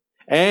me.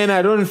 And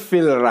I don't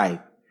feel right.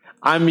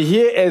 I'm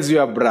here as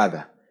your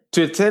brother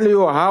to tell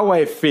you how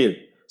I feel,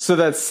 so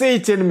that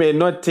Satan may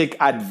not take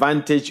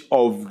advantage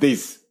of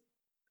this.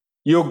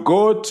 You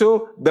go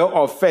to the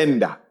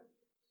offender.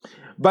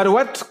 But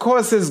what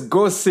causes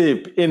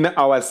gossip in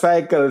our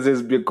cycles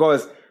is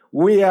because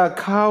we are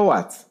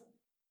cowards.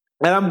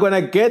 And I'm going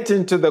to get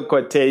into the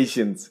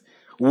quotations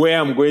where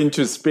I'm going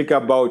to speak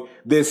about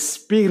the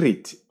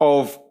spirit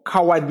of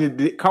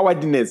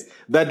cowardliness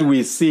that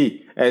we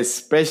see,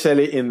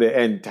 especially in the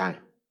end time.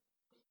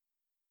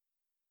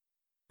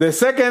 The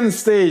second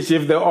stage,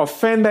 if the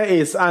offender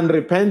is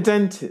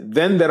unrepentant,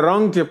 then the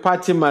wronged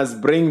party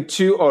must bring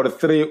 2 or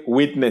 3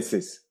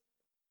 witnesses.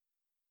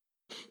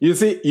 You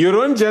see, you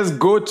don't just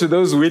go to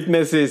those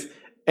witnesses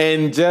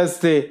and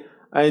just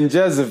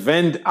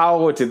vent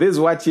out, this is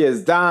what he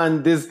has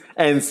done, this,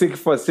 and seek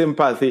for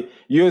sympathy.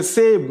 You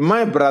say,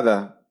 my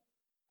brother,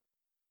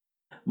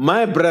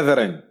 my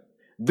brethren,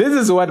 this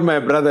is what my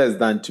brother has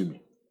done to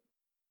me.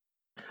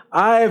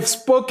 I have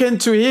spoken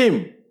to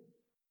him.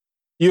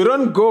 You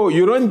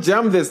don't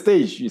jump the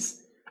stage.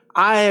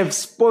 I have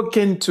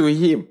spoken to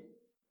him,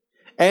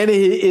 and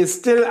he is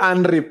still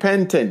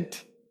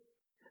unrepentant.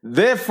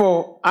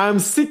 Therefore, I'm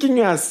seeking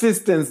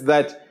assistance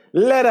that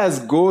let us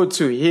go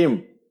to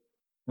him,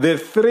 the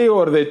 3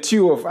 or the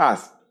 2 of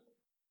us,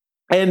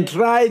 and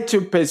try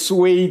to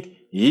persuade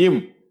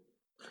him.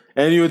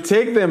 And you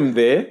take them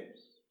there,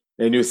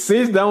 and you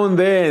sit down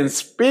there and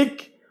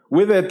speak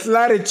with a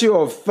clarity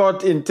of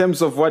thought in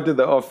terms of what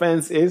the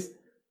offense is.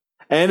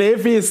 And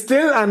if he is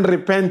still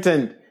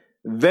unrepentant,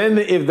 then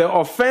if the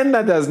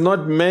offender does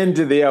not mend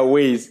their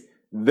ways,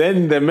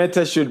 then the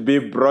matter should be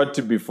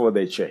brought before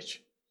the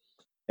church.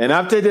 And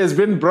after it has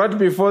been brought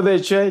before the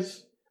church,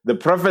 the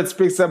prophet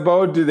speaks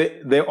about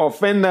the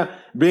offender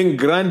being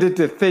granted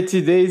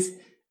 30 days.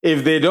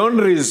 If they don't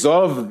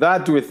resolve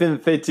that within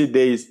 30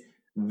 days,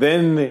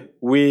 then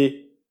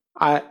we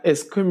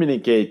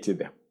excommunicate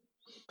them.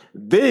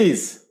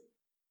 This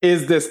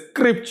is the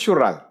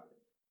scriptural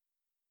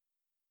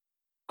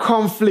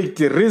conflict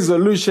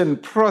resolution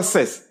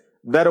process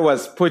that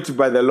was put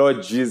by the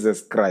Lord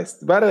Jesus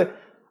Christ. But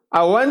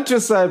I want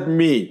to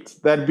submit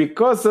that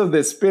because of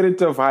the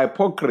spirit of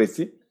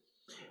hypocrisy,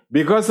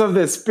 because of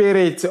the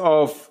spirit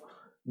of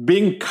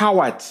being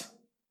coward,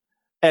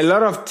 a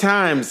lot of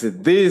times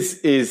this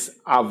is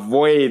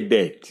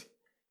avoided.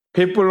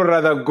 People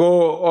rather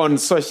go on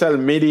social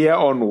media,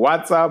 on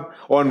WhatsApp,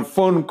 on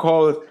phone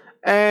calls,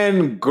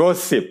 and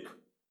gossip.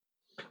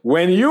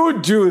 When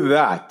you do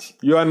that,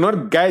 you are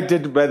not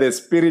guided by the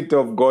Spirit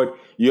of God.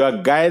 You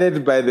are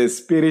guided by the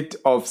spirit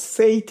of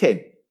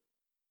Satan.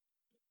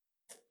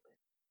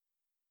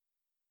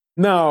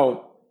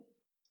 Now,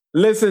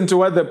 listen to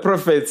what the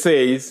prophet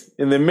says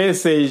in the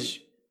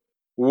message,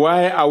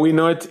 Why Are We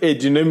Not a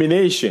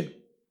Denomination?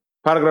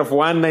 Paragraph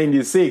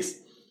 196.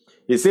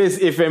 He says,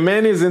 if a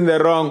man is in the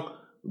wrong,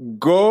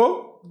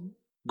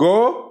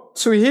 go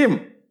to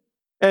him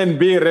and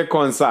be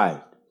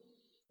reconciled.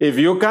 If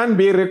you can't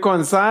be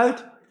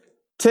reconciled,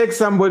 take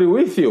somebody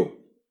with you.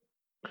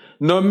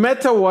 No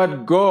matter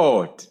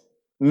what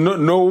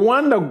no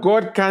wonder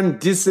God can't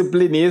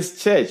discipline his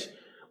church,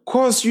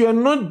 because you are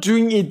not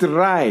doing it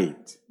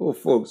right. Oh,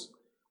 folks,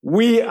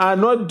 we are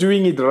not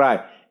doing it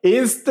right.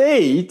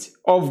 Instead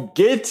of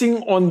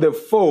getting on the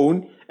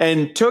phone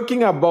and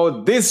talking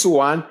about this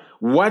one,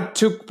 what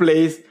took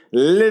place,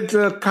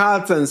 little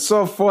cults and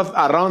so forth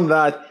around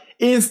that,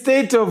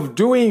 instead of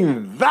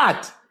doing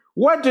that,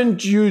 why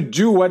don't you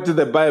do what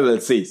the Bible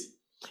says?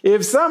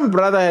 If some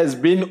brother has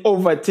been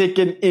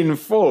overtaken in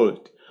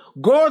fault,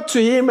 go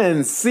to him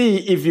and see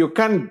if you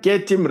can't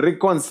get him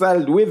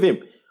reconciled with him.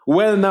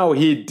 Well, now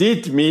he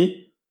did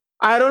me.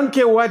 I don't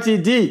care what he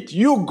did.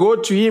 You go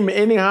to him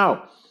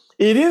anyhow.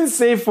 He didn't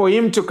say for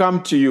him to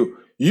come to you.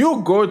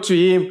 You go to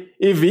him.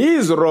 If he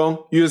is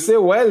wrong, you say,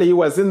 well, he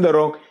was in the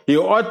wrong. He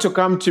ought to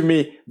come to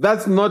me.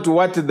 That's not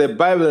what the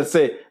Bible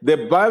said.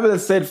 The Bible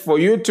said for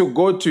you to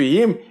go to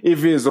him.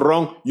 If he is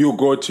wrong, you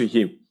go to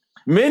him.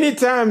 Many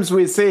times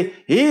we say,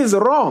 he is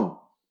wrong.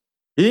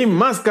 He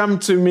must come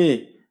to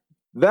me.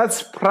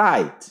 That's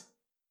pride.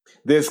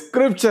 The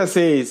scripture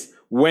says,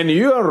 when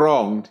you are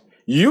wronged,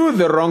 you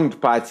the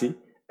wronged party,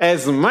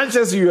 as much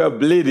as you are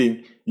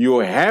bleeding, you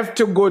have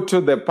to go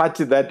to the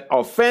party that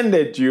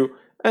offended you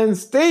and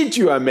state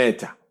your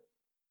matter.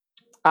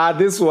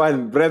 This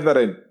one,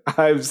 brethren,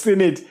 I've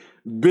seen it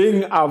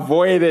being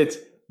avoided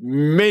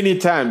many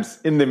times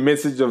in the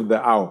message of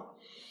the hour.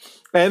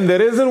 And the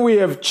reason we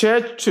have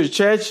church to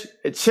church,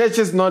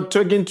 churches not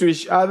talking to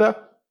each other,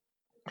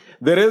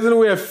 the reason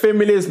we have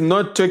families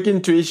not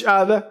talking to each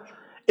other,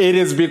 it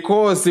is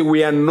because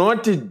we are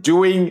not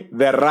doing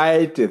the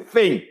right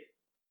thing.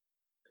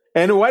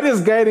 And what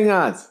is guiding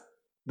us?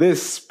 The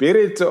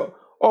spirit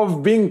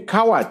of being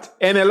coward,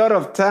 and a lot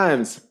of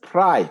times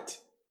pride.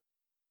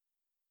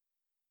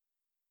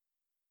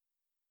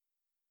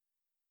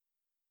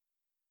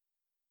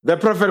 The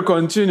prophet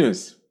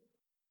continues.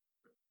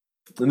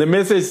 In the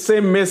message,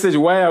 same message,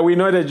 Why Are We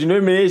Not a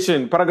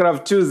Denomination?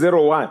 Paragraph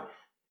 201.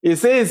 It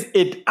says,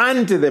 it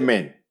unto the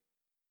men.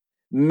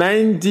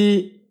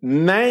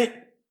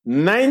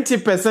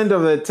 90%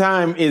 of the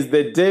time is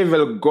the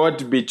devil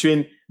got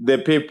between the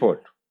people.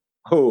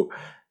 Oh,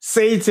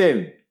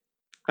 Satan.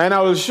 And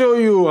I will show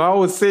you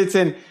how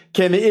Satan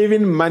can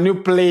even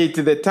manipulate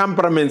the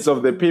temperaments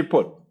of the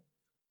people.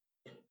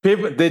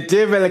 The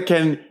devil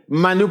can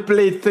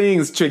manipulate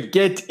things to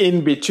get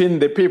in between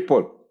the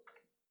people.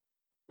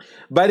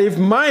 But if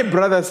my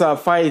brothers are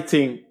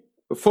fighting,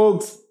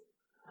 folks,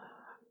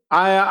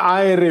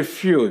 I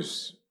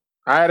refuse.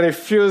 I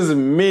refuse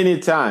many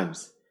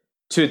times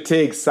to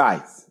take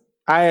sides.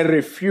 I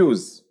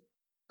refuse.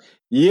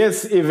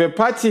 Yes, if a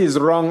party is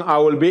wrong, I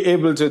will be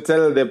able to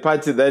tell the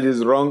party that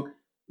is wrong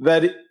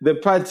that the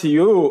party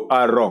you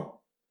are wrong.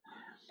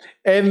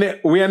 And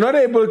we are not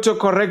able to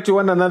correct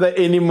one another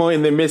anymore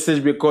in the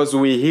message because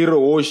we hero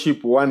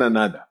worship one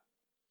another.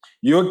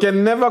 You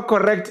can never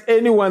correct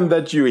anyone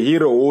that you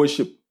hero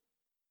worship.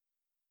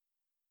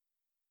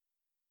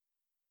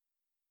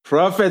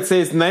 Prophet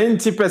says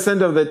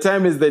 90% of the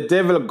time is the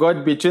devil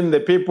got between the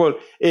people.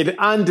 It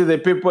and the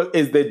people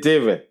is the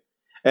devil.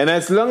 And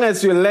as long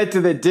as you let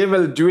the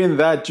devil doing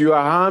that, you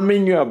are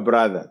harming your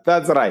brother.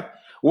 That's right.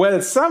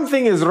 Well,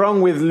 something is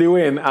wrong with Liu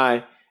and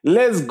I.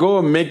 Let's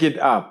go make it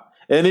up.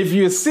 And if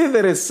you see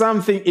there is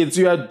something, it's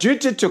your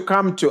duty to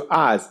come to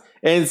us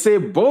and say,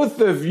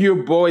 both of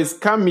you boys,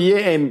 come here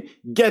and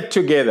get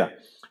together.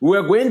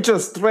 We're going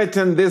to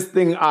straighten this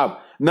thing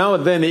up. Now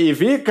then, if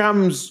he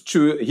comes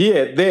to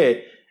here,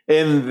 there,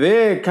 and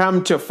they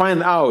come to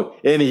find out,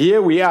 and here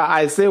we are,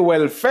 I say,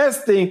 well,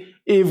 first thing,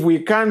 if we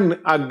can't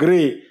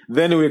agree,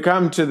 then we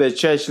come to the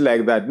church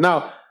like that.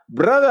 Now,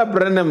 Brother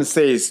Branham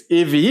says,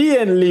 if he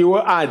and Leo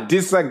are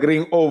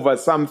disagreeing over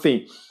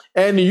something,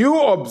 and you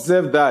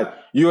observe that,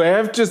 you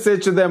have to say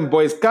to them,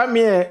 boys, come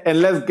here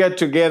and let's get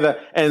together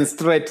and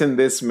straighten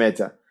this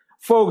matter.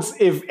 Folks,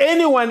 if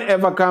anyone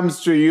ever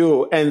comes to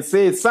you and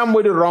says,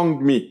 somebody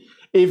wronged me,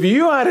 if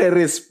you are a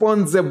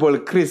responsible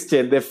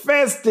Christian, the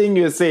first thing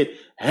you say,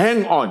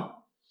 hang on,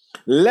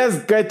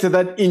 let's get to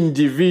that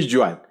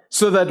individual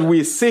so that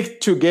we sit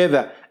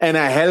together and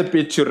I help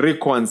it to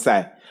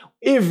reconcile.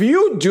 If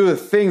you do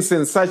things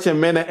in such a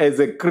manner as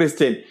a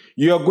Christian,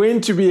 you're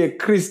going to be a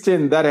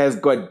Christian that has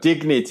got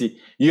dignity.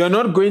 You're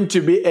not going to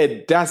be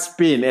a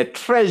dustbin, a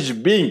trash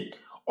bin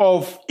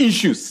of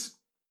issues.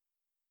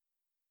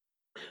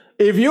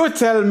 If you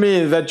tell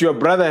me that your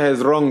brother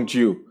has wronged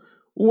you,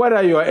 what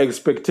are your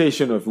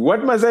expectations of it?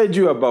 What must I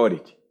do about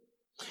it?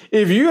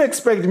 If you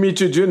expect me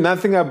to do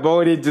nothing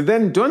about it,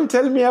 then don't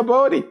tell me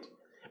about it.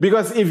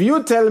 Because if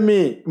you tell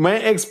me,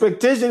 my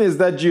expectation is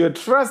that you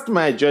trust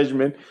my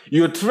judgment,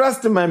 you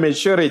trust my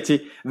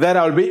maturity, that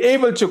I'll be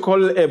able to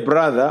call a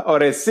brother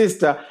or a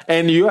sister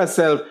and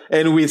yourself,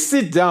 and we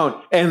sit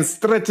down and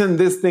straighten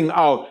this thing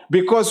out.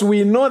 Because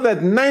we know that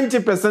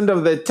 90%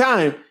 of the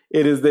time,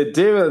 it is the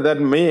devil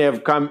that may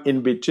have come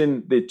in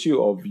between the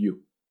two of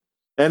you.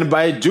 And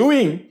by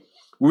doing,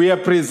 we are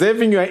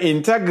preserving your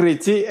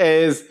integrity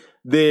as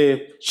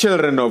the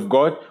children of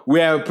God.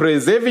 We are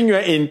preserving your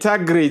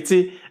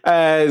integrity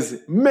as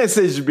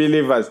message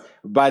believers.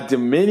 But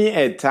many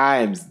a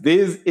times,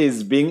 this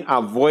is being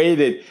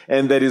avoided.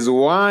 And that is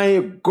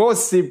why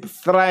gossip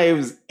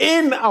thrives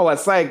in our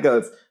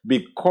cycles,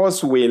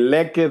 because we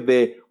lack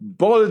the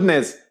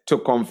boldness to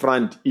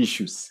confront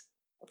issues.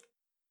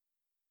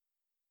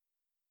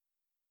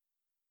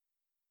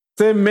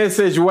 Same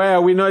message, why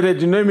are we not a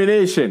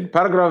denomination?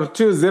 Paragraph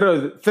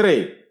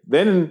 203.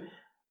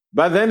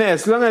 But then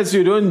as long as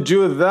you don't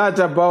do that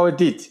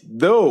about it,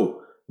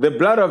 though the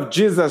blood of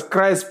Jesus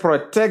Christ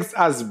protects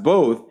us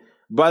both,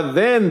 but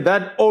then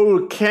that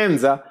old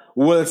cancer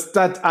will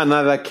start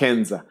another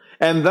cancer.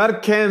 And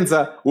that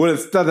cancer will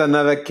start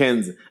another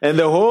cancer. And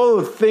the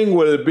whole thing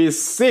will be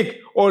sick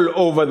all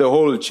over the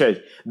whole church.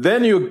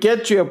 Then you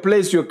get to a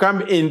place, you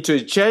come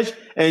into church,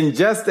 and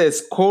just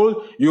as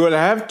cold, you will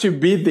have to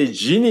be the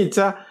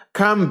janitor,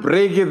 come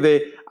break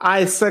the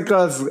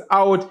icicles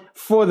out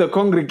for the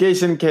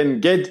congregation can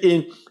get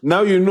in.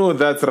 Now you know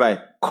that's right.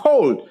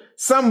 Cold.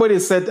 Somebody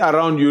sat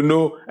around,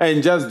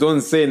 and just don't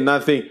say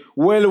nothing.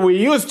 Well,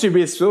 we used to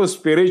be so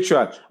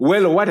spiritual.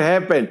 Well, what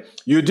happened?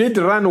 You did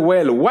run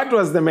well. What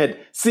was the matter?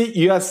 See,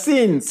 your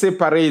sin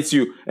separates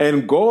you,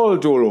 and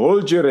God will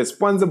hold you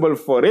responsible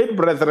for it,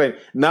 brethren.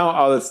 Now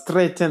I'll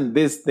straighten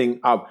this thing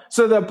up.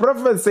 So the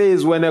prophet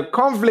says when a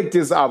conflict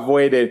is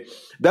avoided,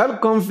 that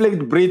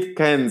conflict breeds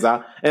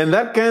cancer, and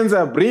that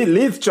cancer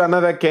leads to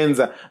another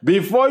cancer.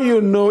 Before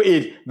you know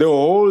it, the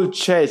whole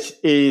church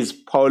is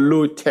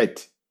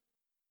polluted.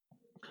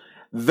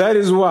 That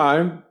is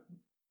why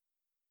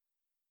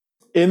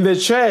in the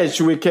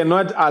church we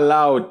cannot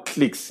allow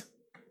cliques.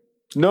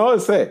 No,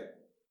 sir.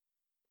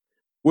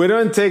 We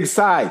don't take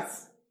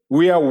sides.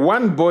 We are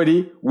one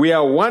body. We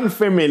are one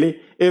family.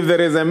 If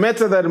there is a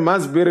matter that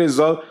must be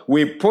resolved,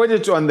 we put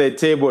it on the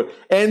table.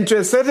 And to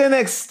a certain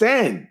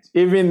extent,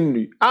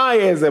 even I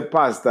as a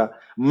pastor,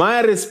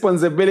 my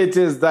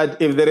responsibility is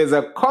that if there is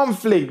a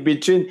conflict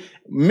between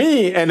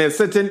me and a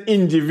certain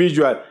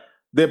individual,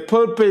 the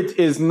pulpit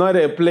is not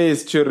a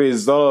place to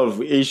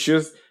resolve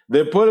issues.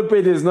 The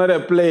pulpit is not a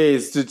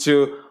place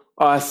to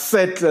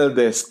settle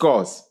the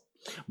scores.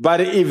 But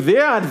if they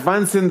are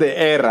advancing the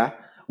error,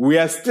 we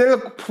are still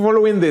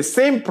following the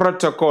same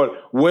protocol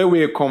where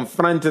we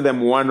confront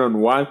them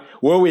one-on-one,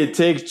 where we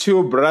take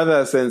two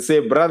brothers and say,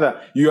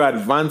 brother, you are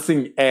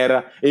advancing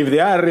error. If they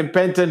are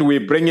repentant, we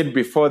bring it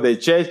before the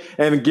church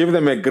and give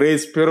them a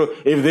grace period.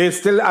 If they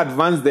still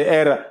advance the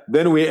error,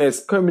 then we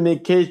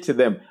excommunicate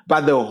them.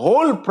 But the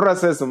whole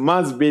process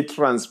must be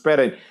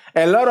transparent.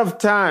 A lot of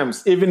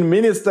times, even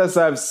ministers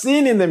I've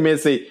seen in the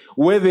message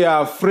where they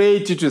are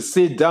afraid to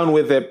sit down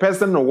with a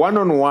person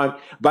one-on-one,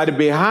 but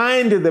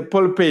behind the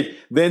pulpit,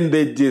 then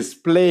they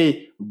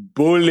display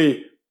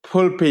bully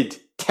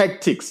pulpit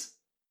tactics.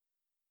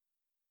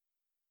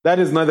 That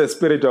is not the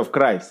spirit of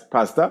Christ,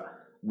 pastor.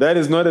 That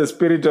is not the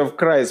spirit of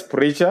Christ,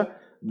 preacher.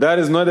 That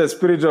is not the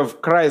spirit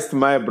of Christ,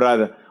 my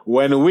brother.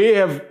 When we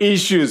have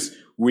issues,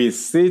 we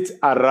sit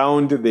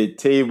around the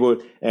table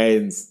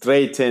and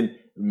straighten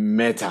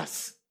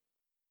matters.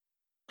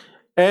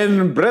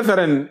 And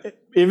brethren,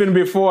 even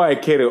before I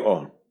carry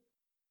on,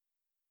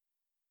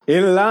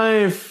 in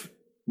life,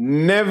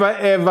 never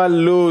ever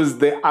lose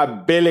the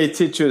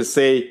ability to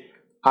say,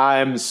 I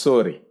am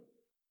sorry.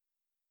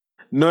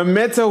 No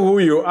matter who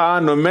you are,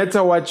 no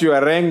matter what you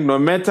are ranked, no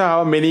matter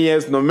how many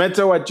years, no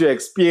matter what you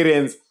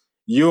experience,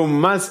 you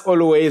must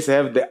always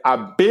have the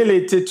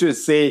ability to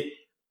say,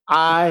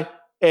 I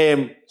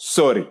am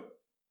sorry.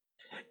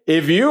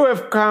 If you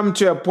have come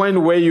to a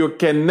point where you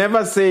can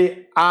never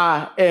say,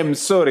 I am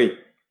sorry,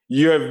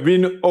 you have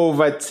been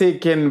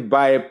overtaken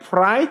by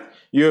pride,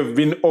 you have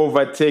been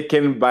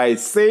overtaken by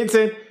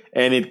Satan,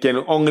 and it can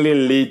only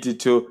lead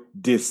to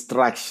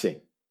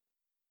destruction.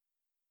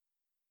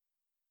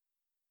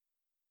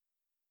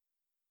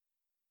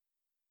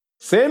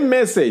 Same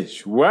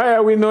message. Why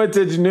are we not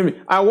a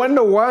denomination? I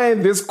wonder why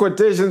these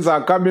quotations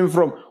are coming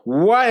from.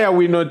 Why are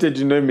we not a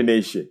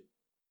denomination?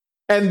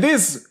 And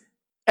this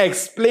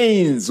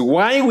explains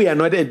why we are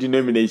not a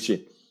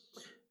denomination.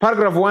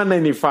 Paragraph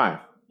 195.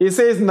 It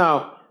says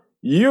now,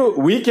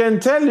 we can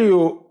tell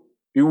you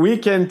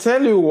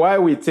why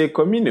we take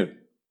communion.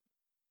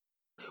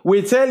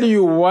 We tell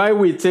you why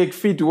we take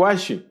feet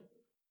washing,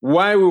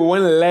 why we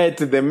won't let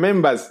the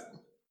members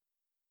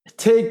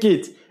take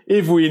it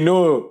if we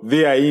know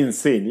they are in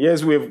sin.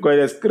 Yes, we've got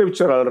a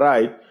scriptural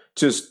right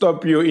to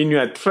stop you in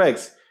your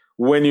tracks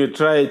when you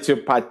try to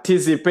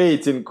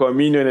participate in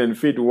communion and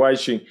feet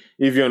washing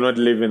if you're not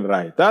living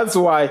right. That's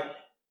why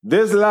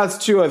this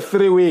last 2 or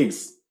 3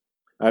 weeks,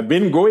 I've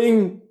been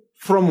going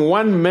from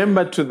one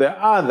member to the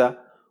other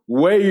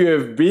where you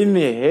have been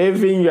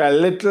having your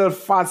little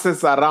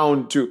fusses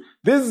around too.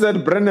 This is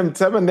at Brenham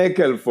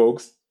Tabernacle,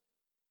 folks.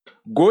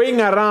 Going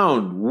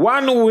around,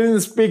 one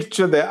will speak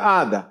to the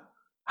other.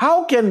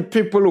 How can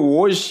people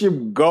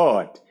worship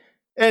God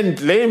and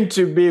claim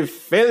to be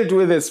filled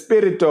with the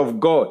Spirit of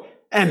God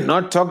and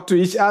not talk to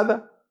each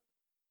other?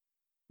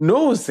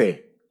 No,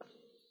 say.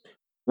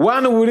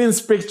 One wouldn't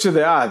speak to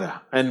the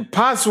other and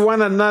pass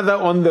one another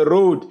on the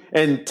road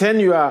and turn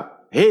your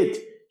head.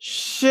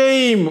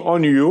 Shame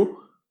on you.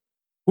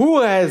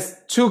 Who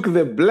has took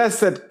the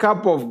blessed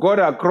cup of God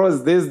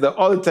across the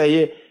altar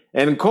here,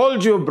 and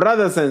called you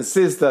brothers and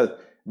sisters,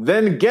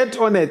 then get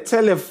on a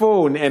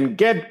telephone and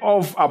get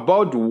off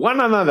about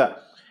one another?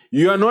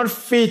 You are not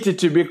fit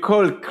to be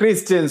called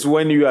Christians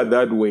when you are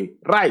that way.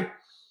 Right.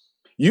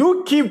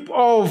 You keep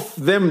off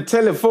them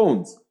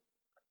telephones.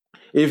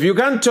 If you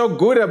can't talk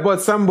good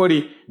about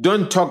somebody,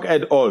 don't talk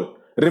at all.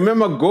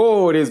 Remember,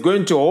 God is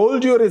going to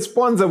hold you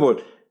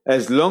responsible.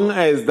 As long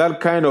as that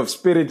kind of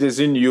spirit is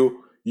in you,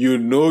 you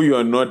know you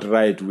are not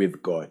right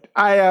with God.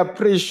 I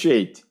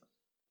appreciate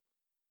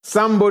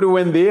somebody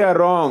when they are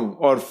wrong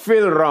or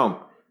feel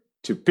wrong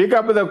to pick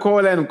up the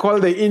call and call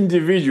the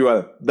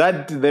individual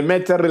that the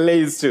matter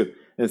relates to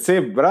and say,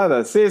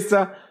 brother,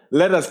 sister,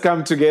 let us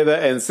come together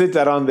and sit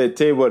around the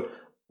table.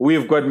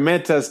 We've got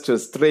matters to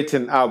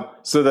straighten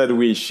up so that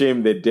we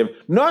shame the devil.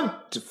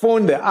 Not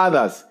phone the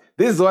others.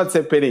 This is what's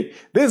happening.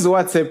 This is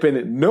what's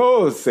happening.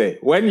 No, say.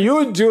 When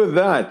you do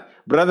that,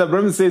 Brother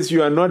Bram says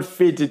you are not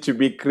fit to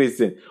be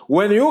Christian.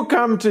 When you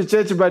come to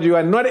church but you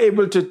are not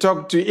able to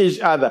talk to each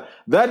other,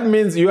 that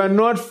means you are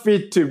not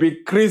fit to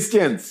be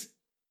Christians.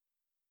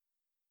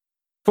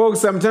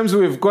 Folks, sometimes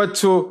we have got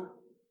to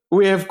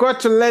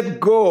let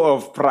go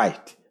of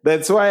pride.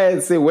 That's why I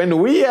say when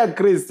we are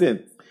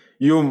Christians,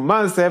 you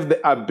must have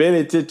the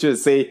ability to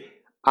say,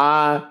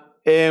 I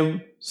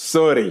am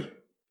sorry.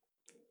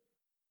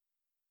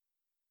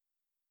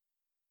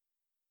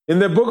 In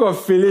the book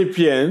of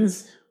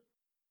Philippians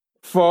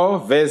 4,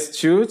 verse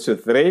 2 to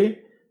 3,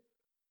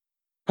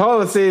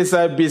 Paul says,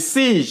 I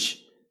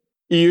beseech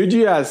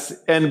Euodias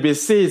and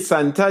beseech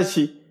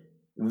Syntyche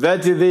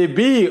that they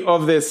be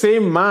of the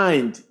same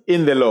mind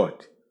in the Lord.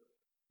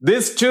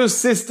 These two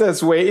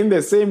sisters were in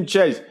the same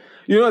church.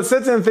 You know,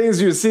 certain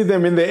things you see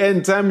them in the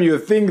end time, you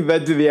think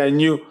that they are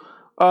new.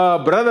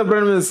 Brother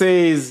Branham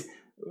says,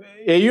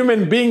 a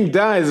human being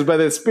dies, but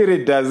the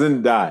spirit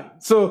doesn't die.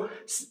 So,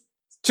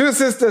 two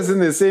sisters in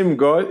the same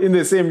God, in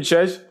the same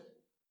church,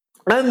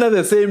 under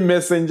the same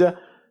messenger,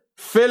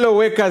 fellow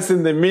workers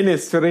in the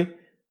ministry,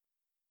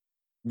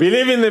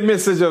 believe in the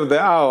message of the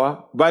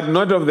hour, but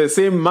not of the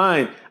same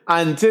mind,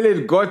 until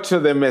it got to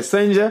the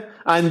messenger,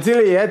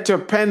 until he had to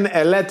pen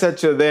a letter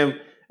to them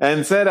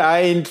and said,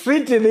 I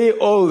entreat thee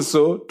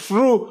also,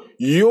 true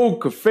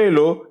yoke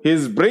fellow.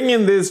 He's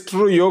bringing this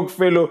true yoke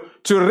fellow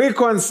to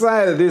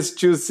reconcile these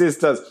two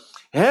sisters.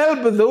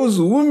 Help those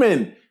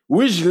women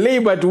which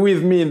labored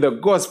with me in the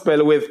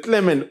gospel, with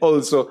Clement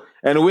also,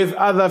 and with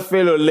other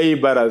fellow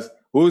laborers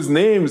whose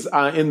names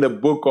are in the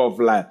book of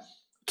life.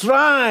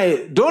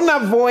 Try, don't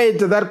avoid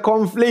that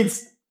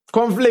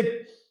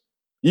conflict.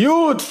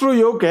 You, true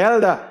yoke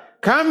elder,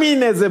 come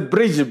in as a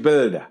bridge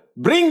builder.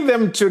 Bring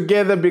them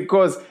together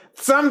because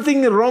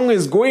something wrong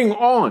is going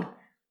on.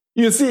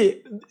 You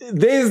see,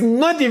 there is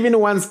not even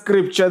one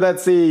scripture that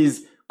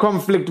says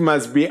conflict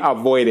must be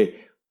avoided.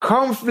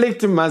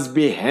 Conflict must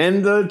be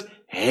handled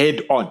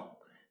head on.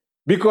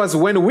 Because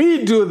when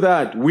we do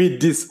that, we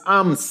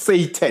disarm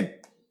Satan.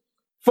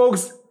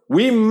 Folks,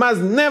 We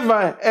must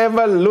never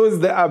ever lose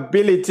the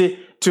ability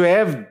to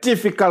have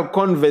difficult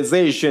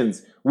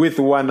conversations with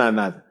one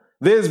another.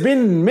 There's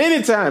been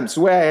many times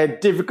where I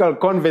had difficult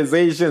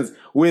conversations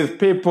with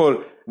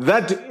people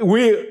that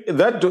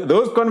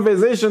those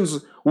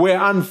conversations were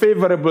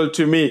unfavorable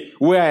to me,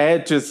 where I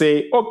had to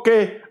say,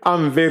 okay,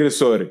 I'm very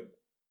sorry.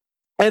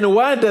 And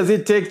what does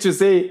it take to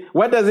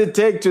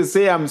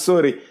say I'm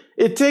sorry?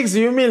 It takes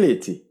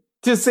humility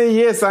to say,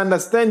 yes, I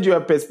understand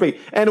your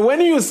perspective. And when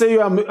you say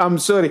I'm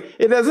sorry,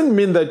 it doesn't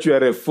mean that you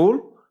are a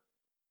fool.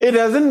 It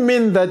doesn't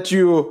mean that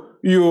you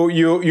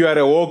are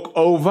a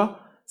walkover.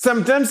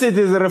 Sometimes it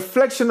is a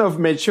reflection of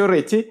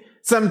maturity.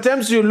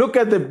 Sometimes you look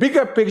at the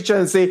bigger picture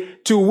and say,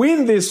 to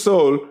win this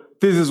soul,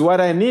 this is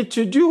what I need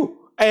to do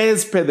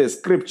as per the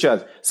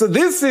scriptures. So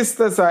these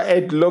sisters are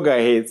at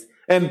loggerheads.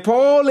 And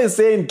Paul is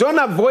saying, don't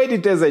avoid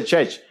it as a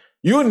church.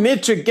 You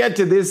need to get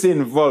this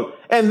involved.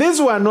 And these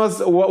were not,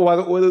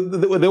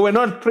 they were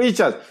not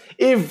preachers.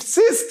 If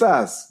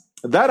sisters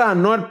that are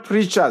not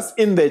preachers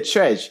in the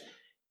church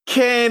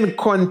can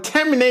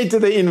contaminate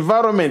the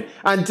environment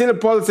until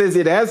Paul says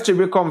it has to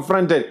be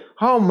confronted,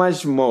 how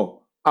much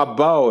more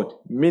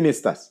about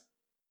ministers?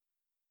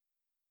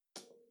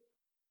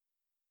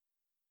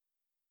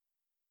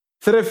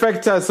 3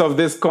 factors of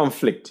this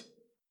conflict.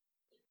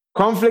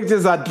 Conflict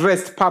is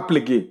addressed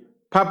publicly.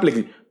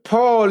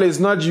 Paul is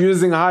not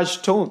using harsh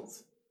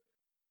tones.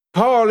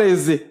 Paul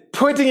is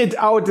putting it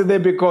out there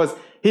because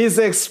he's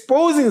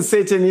exposing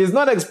Satan. He's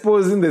not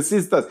exposing the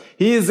sisters.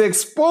 He is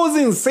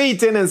exposing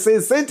Satan and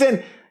says,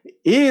 Satan,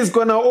 he is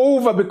going to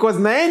over because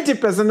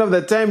 90% of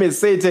the time is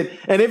Satan.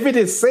 And if it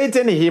is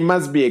Satan, he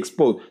must be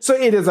exposed. So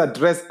it is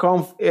addressed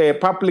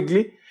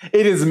publicly.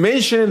 It is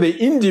mentioning the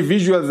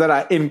individuals that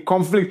are in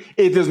conflict.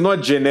 It is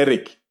not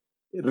generic.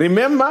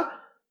 Remember,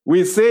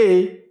 we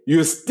say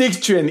you stick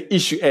to an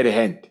issue at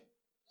hand.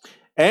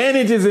 And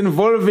it is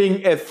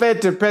involving a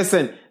third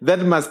person that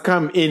must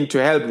come in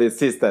to help the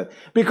sisters.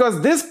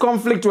 Because this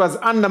conflict was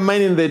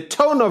undermining the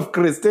tone of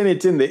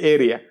Christianity in the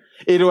area.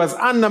 It was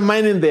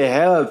undermining the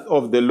health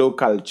of the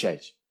local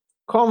church.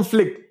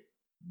 Conflict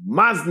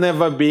must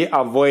never be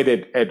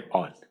avoided at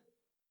all.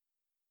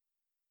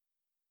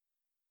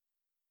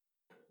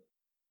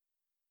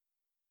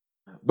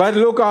 But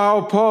look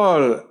how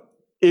Paul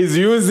is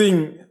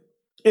using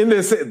in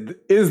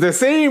the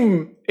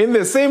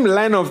same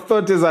line of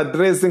thought is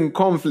addressing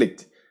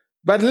conflict.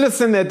 But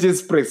listen at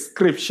his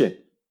prescription.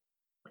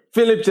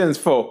 Philippians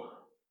 4.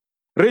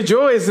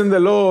 Rejoice in the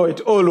Lord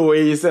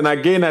always, and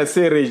again I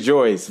say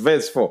rejoice.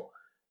 Verse 4.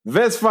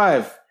 Verse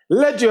 5.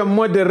 Let your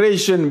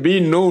moderation be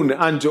known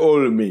unto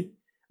all men.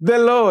 The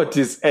Lord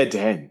is at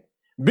hand.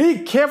 Be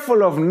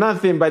careful of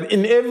nothing, but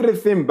in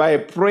everything by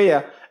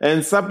prayer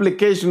and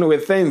supplication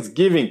with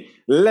thanksgiving,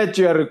 let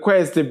your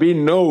request be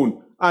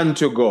known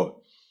unto God.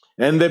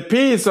 And the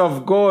peace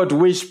of God,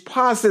 which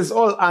passes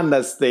all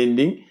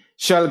understanding,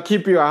 shall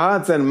keep your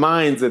hearts and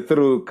minds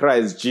through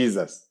Christ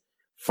Jesus.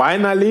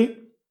 Finally,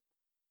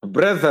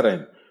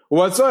 brethren,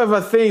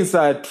 whatsoever things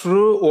are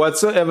true,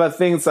 whatsoever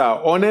things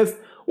are honest,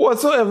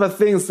 whatsoever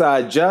things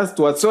are just,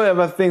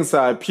 whatsoever things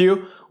are pure,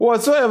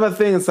 whatsoever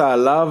things are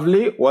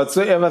lovely,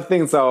 whatsoever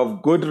things are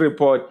of good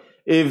report,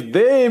 if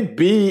there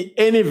be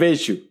any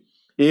virtue,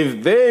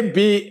 if there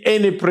be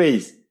any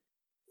praise,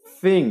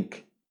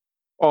 think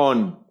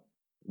on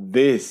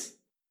these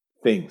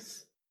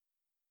things.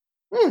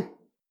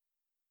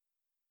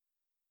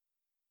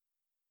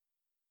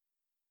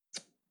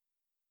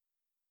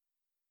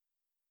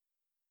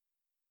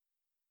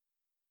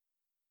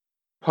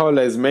 Paul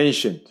has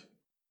mentioned,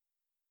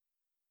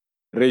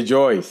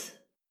 rejoice.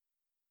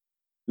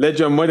 Let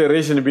your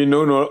moderation be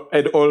known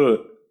at all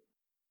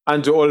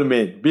unto all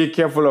men. Be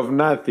careful of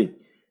nothing.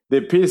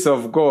 The peace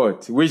of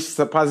God, which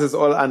surpasses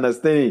all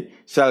understanding,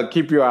 shall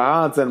keep your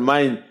hearts and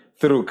mind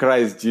through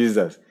Christ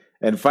Jesus.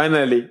 And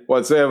finally,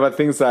 whatsoever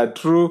things are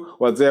true,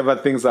 whatsoever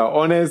things are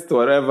honest,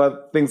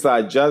 whatever things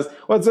are just,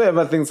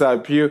 whatsoever things are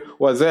pure,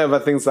 whatsoever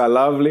things are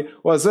lovely,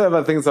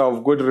 whatsoever things are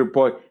of good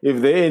report,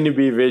 if there any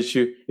be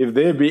virtue, if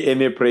there be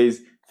any praise,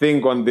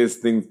 think on these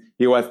things.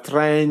 He was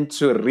trying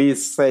to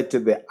reset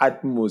the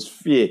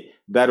atmosphere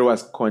that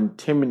was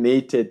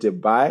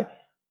contaminated by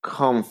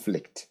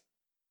conflict.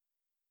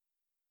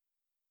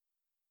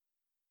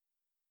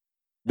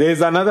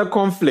 There's another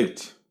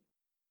conflict.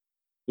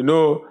 You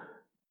know,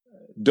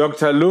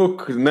 Dr.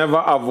 Luke never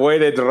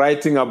avoided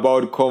writing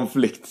about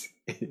conflict.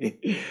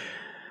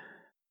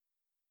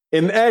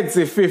 In Acts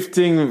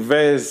 15,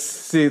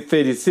 verse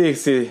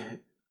 36,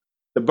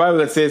 the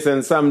Bible says,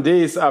 and some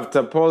days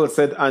after Paul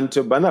said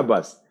unto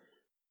Barnabas,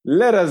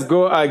 let us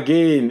go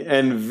again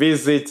and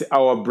visit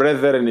our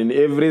brethren in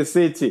every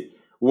city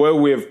where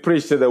we have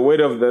preached the word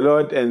of the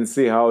Lord and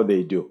see how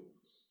they do.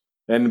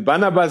 And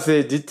Barnabas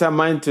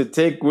determined to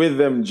take with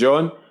them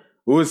John,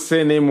 whose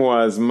surname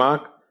was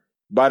Mark.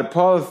 But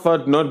Paul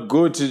thought not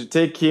good to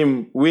take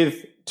him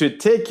with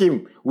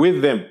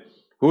them,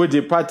 who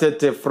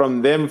departed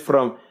from them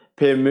from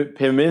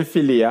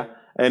Pamphylia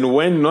and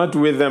went not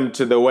with them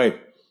to the work.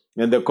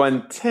 And the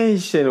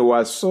contention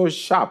was so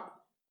sharp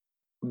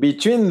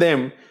between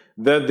them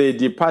that they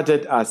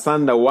departed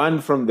asunder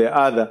one from the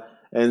other.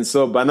 And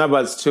so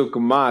Barnabas took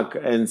Mark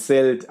and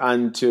sailed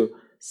unto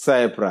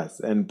Cyprus.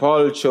 And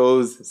Paul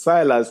chose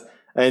Silas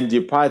and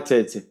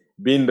departed,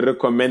 being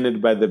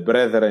recommended by the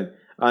brethren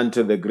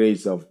unto the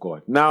grace of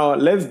God. Now,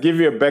 let's give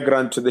you a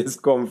background to this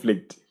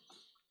conflict.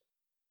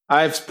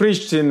 I've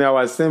preached in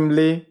our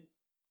assembly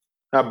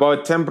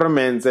about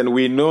temperaments, and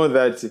we know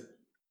that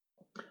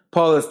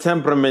Paul's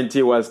temperament,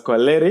 he was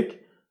choleric,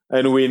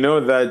 and we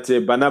know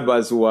that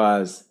Barnabas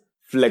was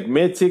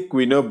phlegmatic.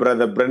 We know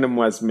Brother Branham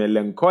was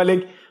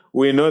melancholic.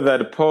 We know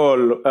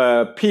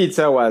that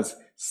Peter was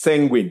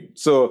sanguine.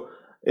 So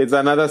it's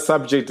another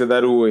subject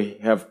that we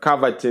have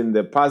covered in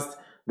the past.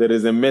 There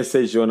is a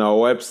message on our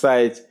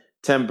website,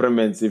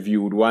 Temperaments, if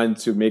you would want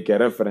to make a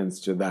reference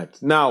to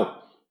that. Now,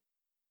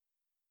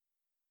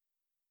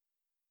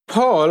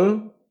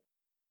 Paul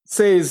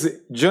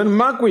says, John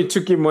Mark, we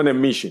took him on a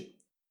mission.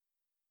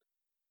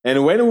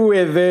 And when we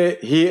were there,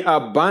 he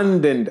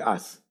abandoned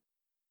us.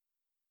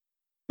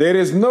 There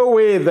is no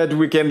way that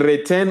we can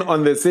return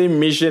on the same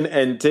mission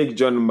and take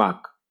John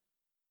Mark.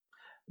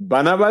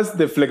 Barnabas,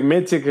 the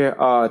phlegmatic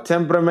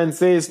temperament,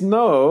 says,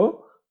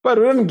 no, but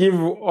we don't give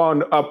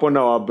up on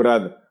our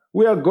brother.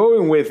 We are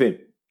going with him.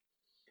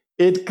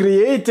 It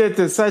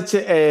created such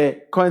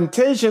a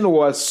contention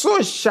was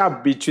so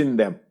sharp between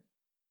them.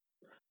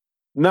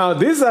 Now,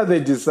 these are the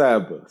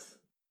disciples.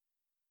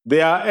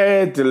 They are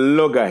at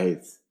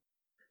loggerheads.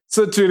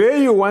 So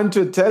today you want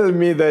to tell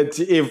me that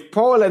if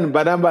Paul and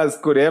Barnabas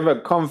could have a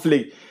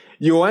conflict,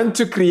 you want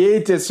to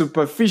create a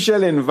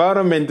superficial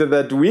environment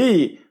that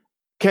we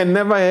can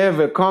never have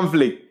a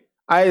conflict.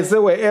 I say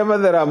wherever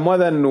there are more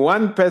than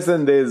one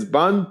person, there is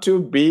bound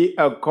to be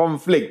a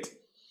conflict.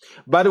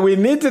 But we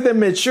need the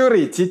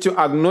maturity to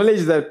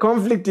acknowledge that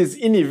conflict is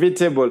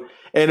inevitable.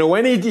 And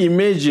when it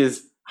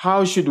emerges,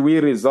 how should we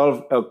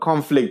resolve a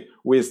conflict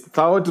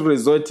without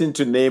resorting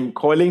to name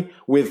calling,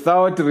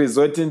 without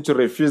resorting to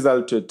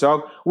refusal to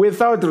talk,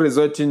 without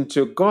resorting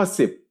to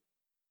gossip?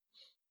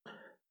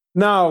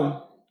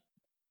 Now,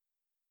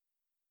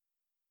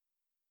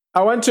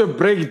 I want to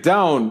break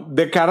down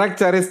the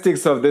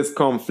characteristics of this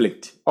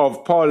conflict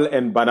of Paul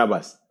and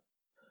Barnabas.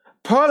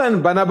 Paul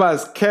and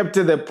Barnabas kept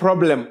the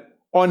problem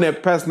on a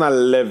personal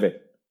level.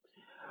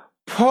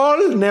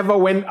 Paul never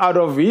went out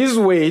of his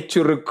way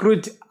to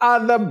recruit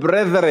other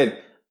brethren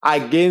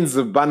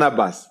against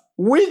Barnabas,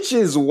 which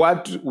is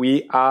what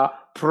we are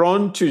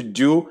prone to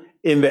do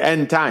in the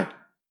end time.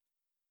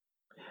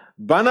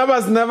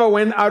 Barnabas never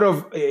went out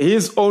of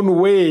his own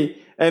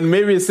way and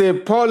maybe say,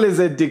 Paul is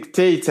a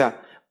dictator,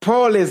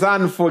 Paul is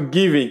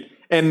unforgiving,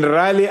 and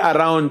rally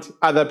around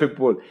other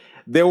people.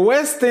 The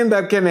worst thing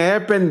that can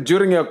happen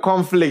during a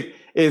conflict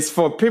is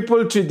for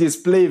people to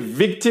display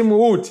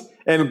victimhood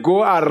and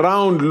go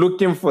around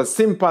looking for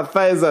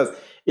sympathizers.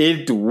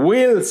 It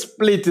will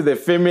split the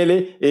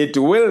family. It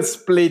will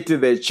split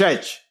the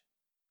church.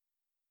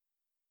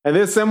 And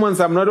these sermons,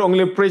 I'm not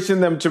only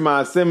preaching them to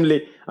my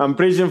assembly, I'm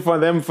preaching for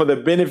them for the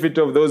benefit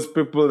of those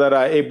people that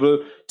are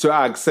able to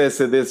access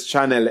this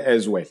channel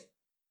as well.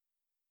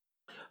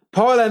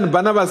 Paul and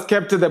Barnabas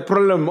kept the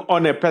problem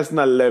on a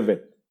personal level.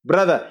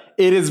 Brother,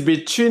 it is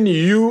between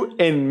you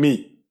and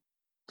me.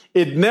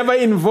 It never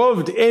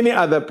involved any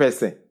other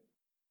person.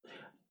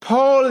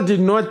 Paul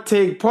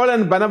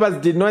and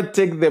Barnabas did not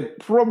take the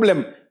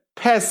problem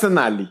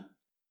personally.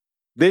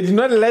 They did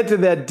not let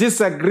their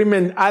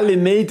disagreement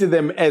alienate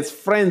them as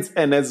friends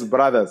and as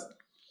brothers.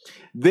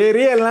 They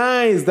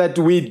realized that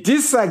we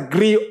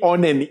disagree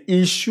on an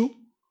issue.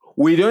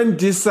 We don't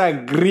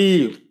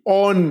disagree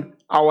on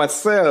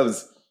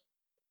ourselves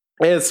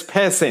as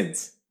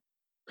persons.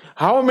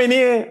 How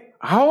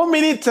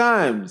many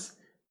times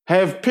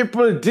have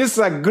people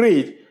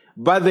disagreed,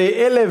 but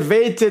they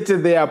elevated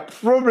their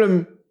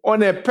problem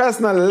on a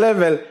personal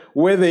level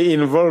where they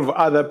involve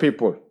other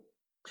people?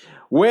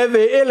 Where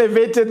they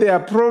elevated their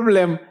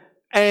problem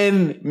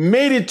and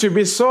made it to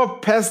be so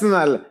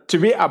personal, to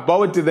be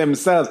about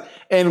themselves,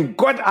 and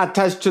got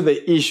attached to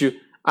the issue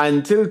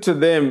until to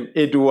them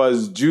it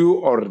was do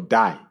or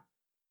die.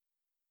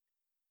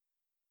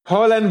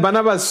 Paul and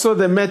Barnabas saw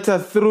the matter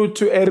through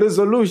to a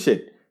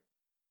resolution.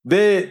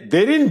 They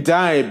didn't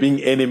die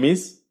being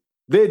enemies.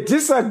 They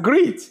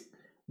disagreed.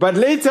 But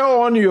later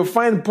on, you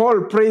find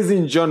Paul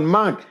praising John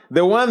Mark,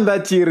 the one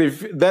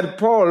that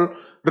Paul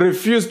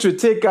refused to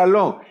take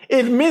along.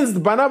 It means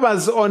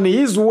Barnabas on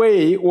his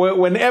way,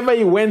 whenever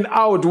he went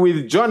out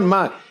with John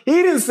Mark, he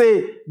didn't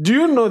say, do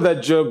you know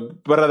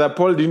that Brother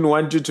Paul didn't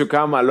want you to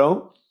come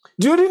along?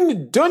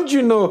 Don't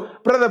you know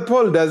Brother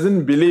Paul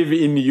doesn't believe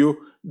in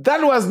you?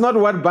 That was not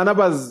what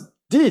Barnabas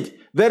did.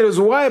 That is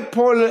why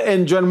Paul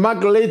and John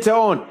Mark later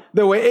on,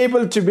 they were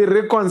able to be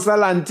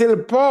reconciled until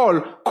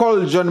Paul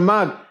called John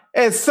Mark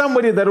as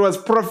somebody that was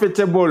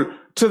profitable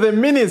to the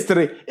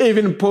ministry,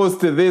 even post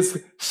this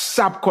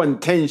sharp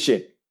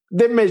contention.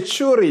 The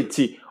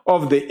maturity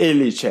of the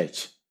early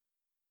church.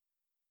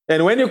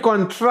 And when you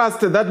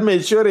contrast that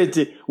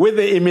maturity with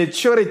the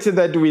immaturity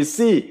that we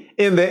see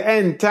in the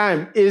end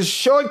time, is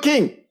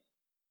shocking.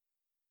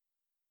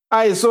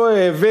 I saw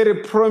a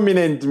very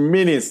prominent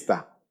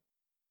minister.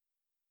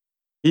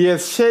 He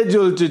has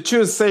scheduled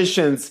 2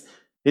 sessions.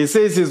 He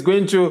says he's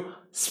going to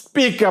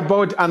speak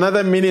about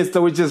another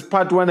minister, which is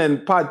part 1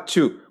 and part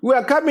 2. We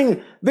are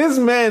coming. This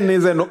man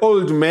is an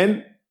old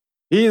man.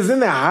 He is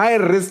in a high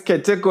risk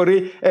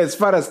category as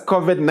far as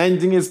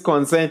COVID-19 is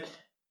concerned.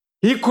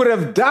 He could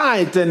have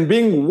died and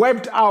been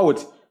wiped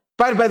out.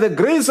 But by the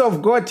grace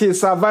of God, he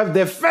survived.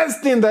 The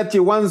first thing that he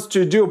wants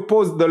to do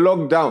post the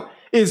lockdown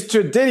is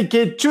to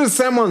dedicate 2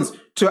 sermons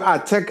to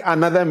attack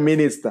another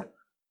minister.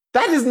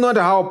 That is not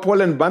how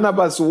Paul and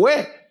Barnabas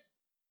were.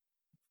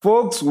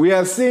 Folks, we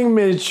are seeing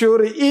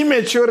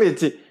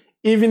immaturity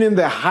even in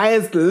the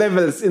highest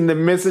levels in the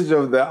message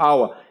of the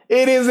hour.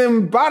 It is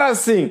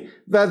embarrassing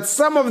that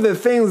some of the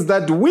things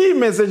that we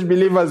message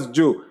believers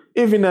do,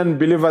 even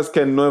unbelievers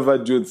can never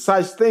do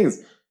such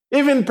things.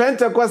 Even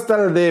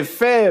Pentecostal, they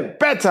fare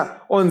better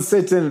on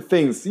certain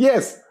things.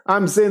 Yes,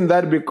 I'm saying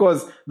that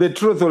because the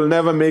truth will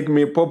never make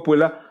me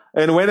popular.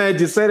 And when I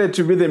decided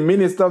to be the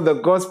minister of the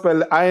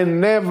gospel, I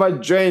never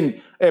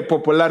joined a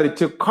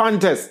popularity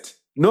contest.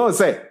 No,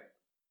 sir.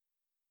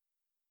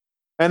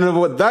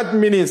 And with that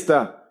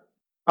minister,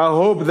 I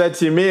hope that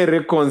he may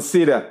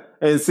reconsider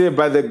and say,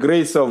 by the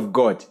grace of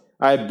God,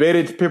 I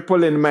buried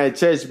people in my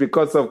church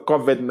because of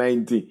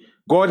COVID-19.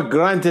 God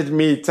granted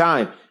me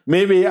time.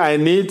 Maybe I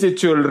need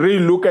to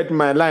relook at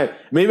my life.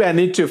 Maybe I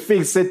need to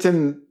fix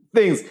certain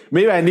things.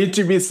 Maybe I need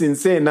to be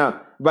sincere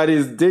now. But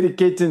he's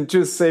dedicating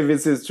 2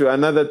 services to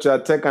another to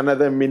attack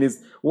another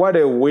minister. What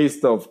a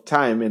waste of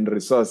time and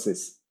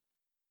resources.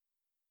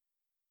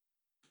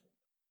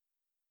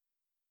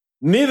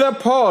 Neither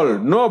Paul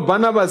nor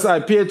Barnabas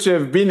appear to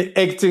have been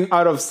acting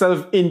out of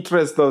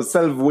self-interest or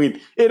self-will.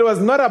 It was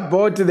not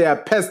about their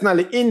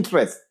personal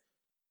interest.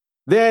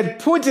 They had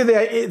put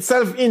their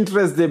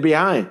self-interest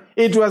behind.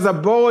 It was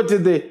about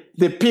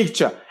the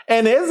picture.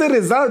 And as a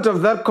result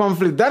of that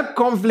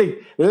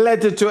conflict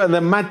led to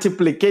the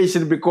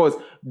multiplication because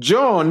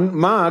John,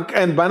 Mark,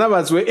 and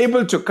Barnabas were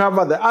able to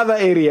cover the other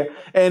area,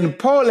 and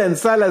Paul and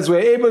Silas were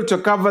able to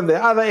cover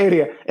the other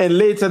area, and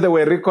later they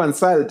were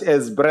reconciled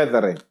as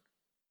brethren.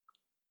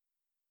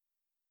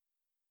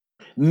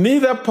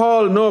 Neither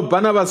Paul nor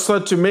Barnabas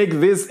sought to make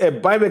this a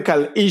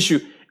biblical issue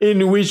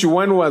in which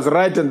one was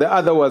right and the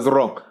other was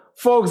wrong.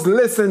 Folks,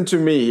 listen to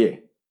me here.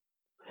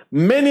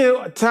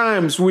 Many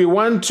times we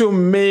want to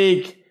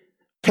make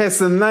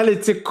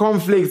personality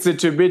conflicts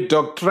to be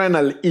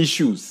doctrinal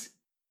issues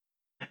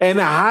and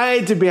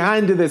hide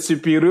behind the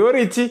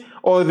superiority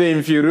or the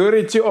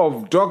inferiority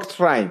of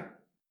doctrine.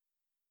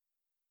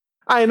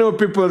 I know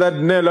people that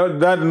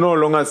no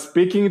longer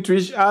speaking to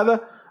each other,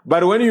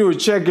 but when you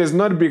check, it's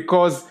not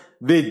because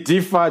they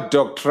differ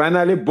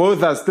doctrinally.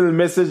 Both are still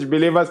message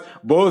believers.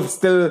 Both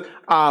still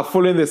are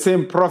following the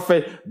same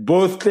prophet.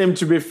 Both claim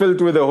to be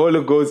filled with the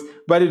Holy Ghost.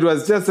 But it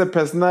was just a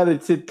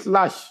personality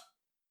clash.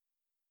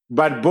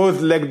 But both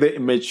lack the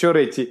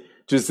maturity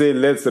to say,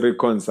 let's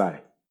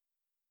reconcile.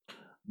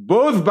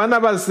 Both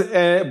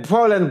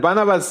Paul and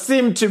Barnabas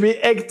seem to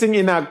be acting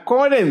in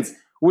accordance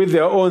with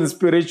their own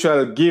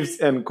spiritual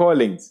gifts and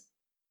callings.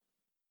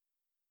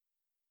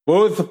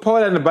 Both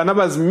Paul and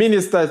Barnabas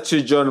ministered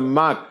to John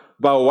Mark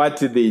by what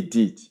they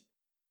did.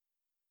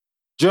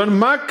 John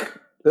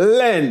Mark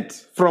learned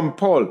from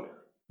Paul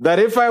that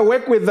if I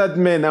work with that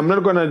man, I'm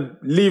not going to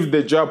leave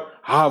the job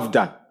half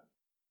done.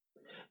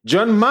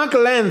 John Mark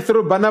learned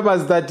through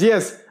Barnabas that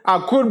yes,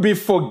 I could be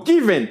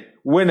forgiven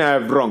when I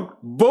have wronged.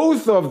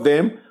 Both of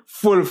them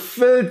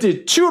fulfilled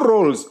 2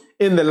 roles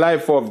in the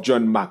life of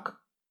John Mark.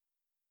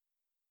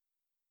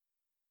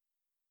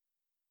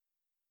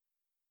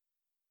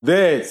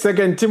 There,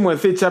 2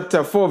 Timothy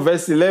chapter 4,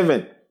 verse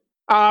 11.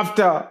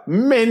 After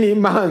many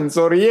months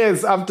or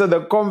years after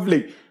the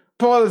conflict,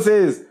 Paul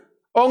says,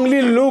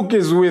 only Luke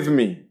is with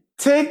me.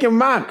 Take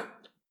Mark.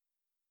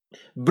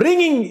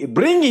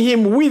 Bring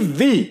him with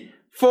thee,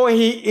 for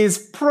he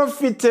is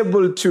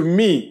profitable to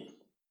me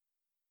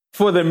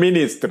for the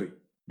ministry.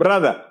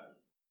 Brother,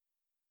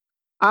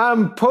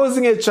 I'm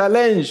posing a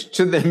challenge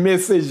to the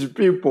message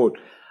people.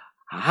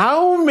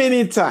 How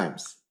many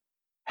times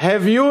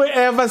have you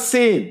ever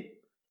seen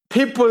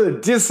people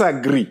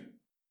disagree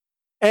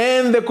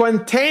and the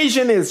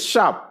contention is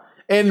sharp,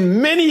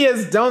 and many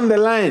years down the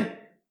line,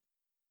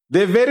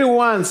 the very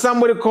one,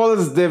 somebody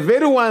calls the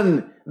very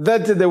one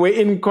that they were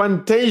in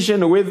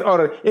contention with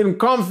or in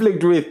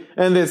conflict with,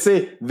 and they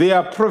say they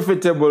are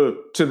profitable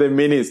to the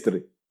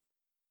ministry?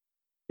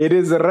 It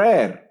is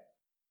rare.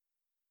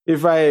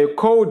 If I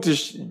quote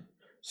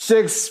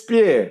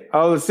Shakespeare,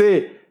 I'll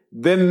say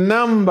the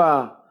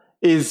number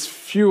is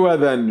fewer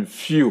than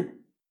few.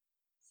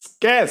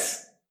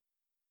 Scarce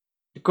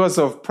because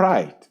of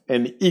pride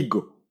and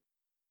ego.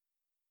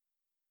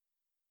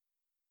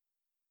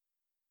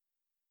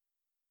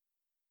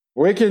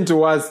 Working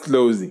towards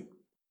closing.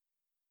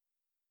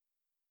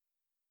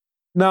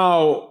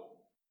 Now,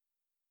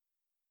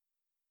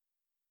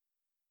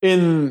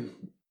 in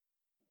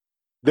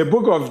the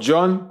book of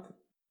John,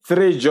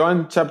 3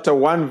 John chapter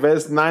 1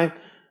 verse 9,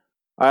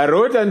 I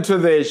wrote unto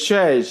the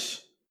church,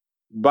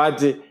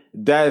 but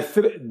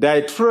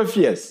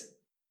Diotrephes,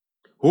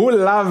 who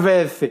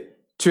loveth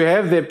to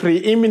have the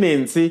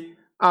preeminency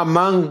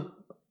among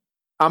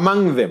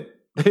them.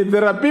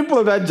 There are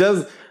people that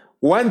just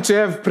want to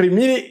have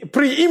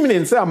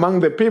preeminence among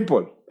the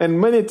people, and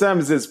many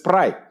times it's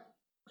pride.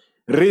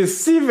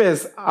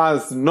 Receivest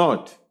us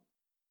not.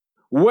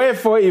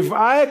 Wherefore, if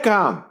I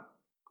come,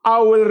 I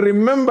will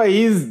remember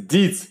his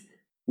deeds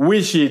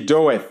which he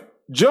doeth.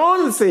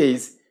 John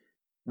says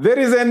there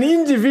is an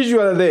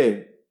individual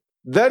there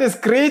that is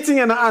creating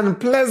an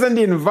unpleasant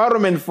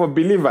environment for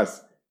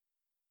believers.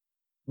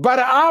 But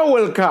I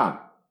will come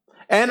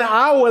and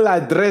I will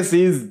address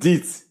his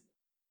deeds,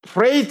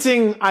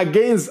 prating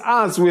against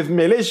us with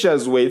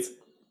malicious words,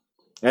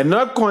 and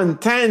not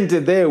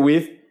content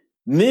therewith,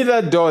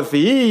 neither doth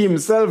he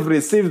himself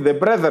receive the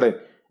brethren,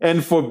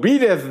 and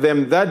forbiddeth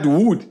them that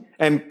would,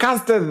 and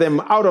casteth them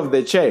out of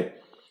the chair.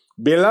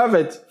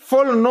 Beloved,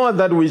 follow not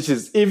that which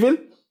is evil,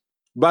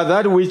 but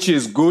that which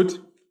is good.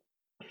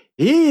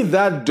 He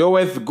that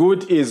doeth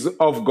good is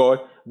of God,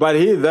 but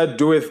he that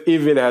doeth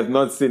evil hath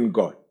not seen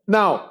God.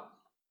 Now,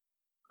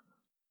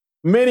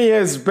 many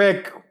years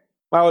back,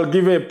 I will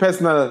give a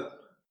personal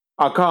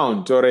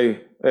account or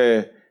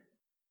a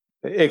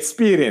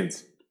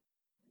experience.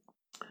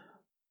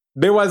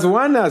 There was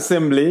one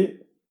assembly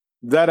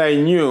that I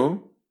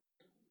knew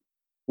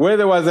where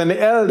there was an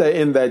elder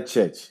in that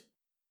church.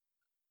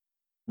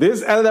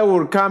 This elder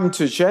would come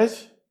to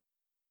church,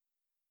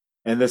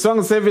 and the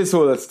song service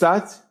will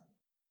start,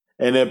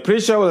 and a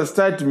preacher will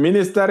start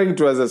ministering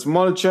to us, a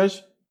small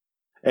church,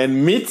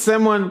 and mid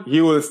sermon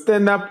he will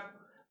stand up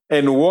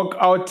and walk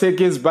out, take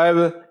his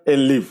Bible,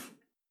 and leave.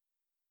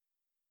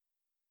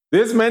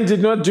 This man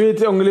did not do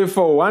it only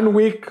for 1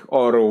 week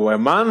or a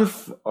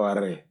month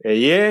or a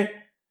year.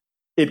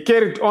 It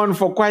carried on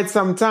for quite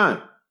some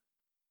time.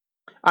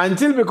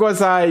 Until,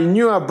 because I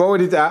knew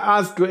about it, I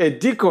asked a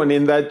deacon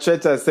in that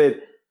church, I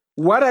said,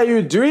 what are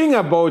you doing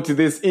about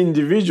this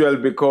individual?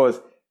 Because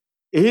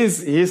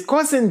he's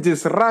causing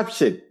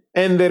disruption,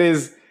 and there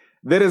is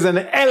an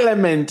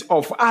element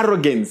of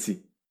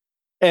arrogancy,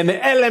 an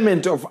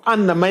element of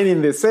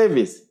undermining the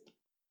service.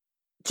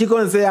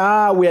 Deacon say,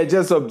 we are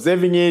just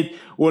observing it,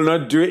 we'll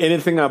not do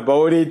anything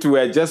about it, we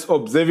are just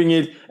observing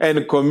it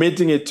and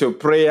committing it to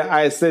prayer.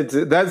 I said,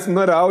 that's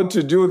not how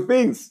to do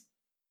things.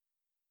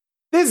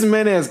 This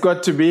man has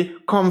got to be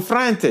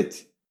confronted.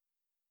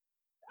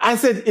 I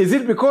said, is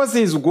it because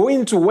he's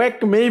going to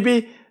work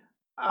maybe?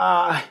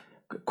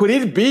 Could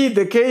it be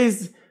the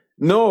case?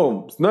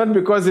 No, it's not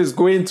because he's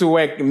going to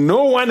work.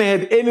 No one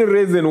had any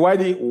reason why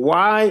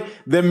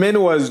the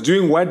man was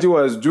doing what he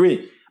was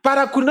doing. But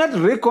I could not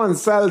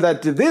reconcile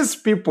that these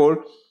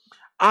people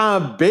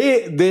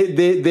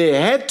they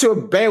had to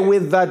bear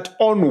with that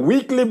on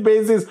weekly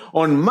basis,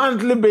 on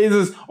monthly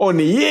basis, on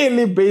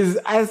yearly basis.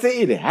 I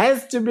say it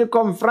has to be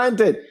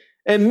confronted.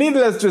 And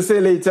needless to say,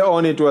 later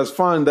on it was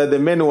found that the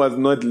man was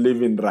not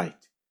living right.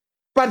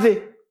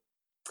 But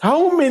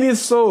how many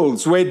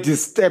souls were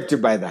disturbed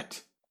by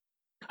that?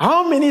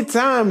 How many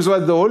times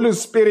was the Holy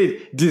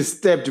Spirit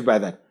disturbed by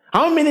that?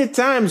 How many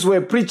times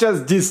were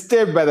preachers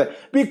disturbed by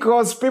that?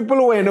 Because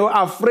people were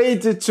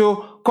afraid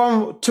to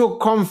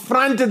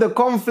confront the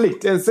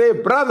conflict and say,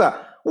 brother,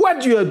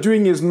 what you are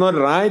doing is not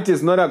right,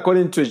 it's not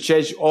according to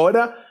church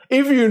order.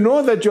 If you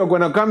know that you are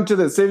going to come to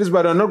the service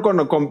but are not going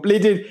to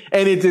complete it,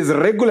 and it is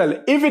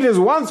regular, if it is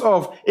once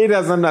off, it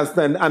is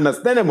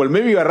understandable.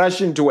 Maybe you are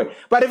rushing to work.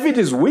 But if it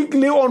is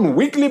on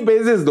weekly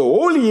basis, the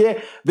whole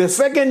year, the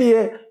second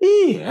year,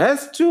 he had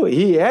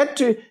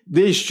to,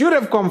 they should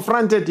have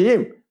confronted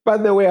him,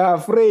 but they were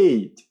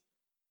afraid.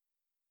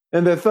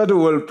 And they thought we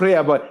will pray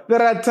about it.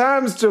 There are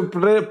times to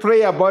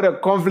pray about a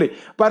conflict.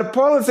 But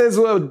Paul says,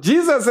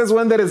 Jesus says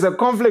when there is a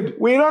conflict,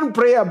 we don't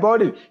pray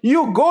about it.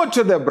 You go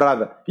to the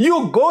brother,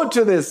 you go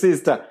to the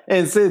sister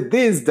and say,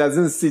 this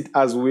doesn't sit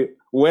as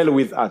well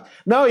with us.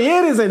 Now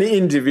here is an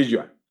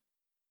individual.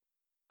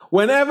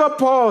 Whenever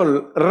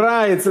Paul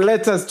writes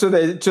letters to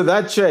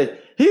that church,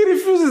 he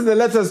refuses the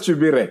letters to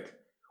be read.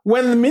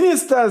 When the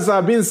ministers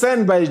are being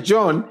sent by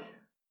John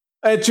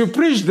to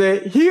preach there,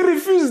 he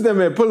refuses them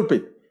a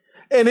pulpit.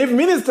 And if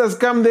ministers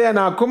come there and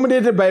are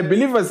accommodated by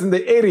believers in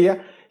the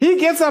area, he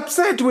gets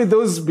upset with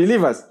those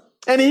believers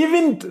and he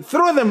even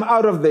throw them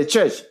out of the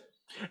church.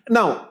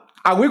 Now,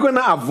 are we going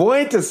to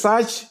avoid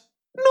such?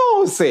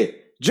 No, say.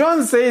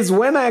 John says,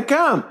 when I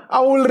come, I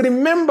will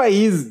remember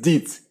his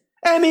deeds.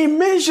 And he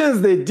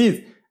mentions the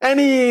deeds. And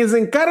he is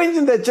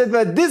encouraging the church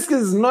that this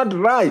is not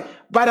right,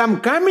 but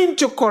I'm coming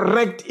to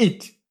correct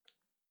it.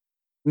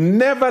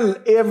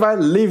 Never ever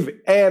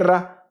leave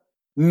error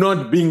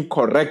not being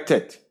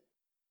corrected.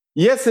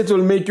 Yes, it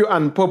will make you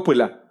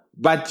unpopular,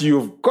 but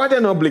you've got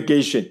an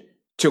obligation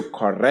to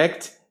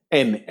correct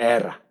an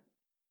error.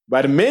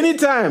 But many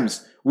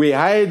times we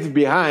hide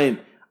behind,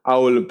 I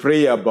will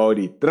pray about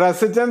it. There are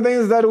certain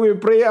things that we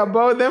pray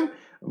about them,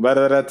 but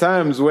there are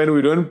times when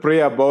we don't pray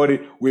about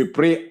it, we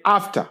pray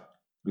after.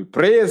 We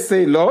pray and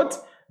say, Lord,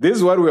 this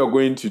is what we are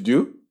going to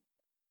do.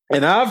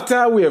 And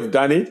after we have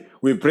done it,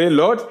 we pray,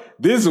 Lord,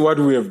 this is what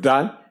we have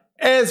done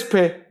as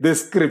per the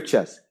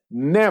scriptures.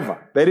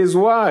 Never. That is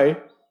why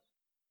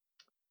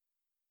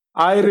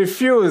I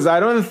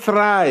don't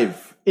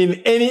thrive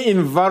in any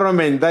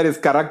environment that is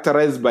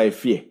characterized by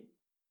fear.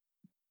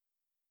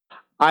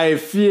 I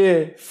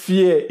fear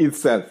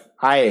itself.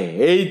 I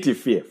hate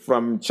fear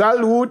from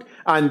childhood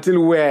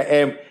until where I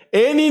am.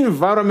 Any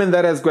environment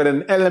that has got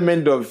an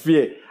element of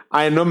fear,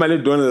 I normally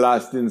don't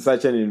last in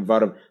such an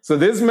environment. So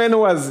this man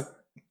was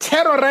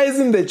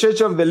terrorizing the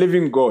church of the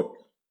living God.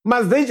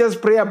 Must they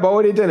just pray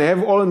about it and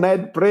have all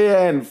night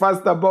prayer and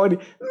fast about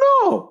it?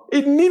 No,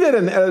 it needed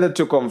an elder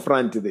to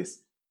confront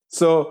this.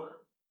 So,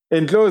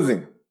 in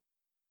closing,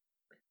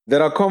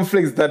 there are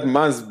conflicts that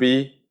must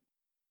be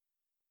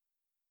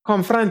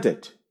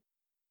confronted.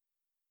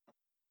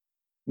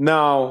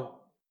 Now,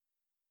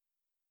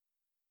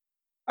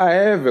 I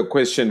have a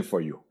question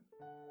for you.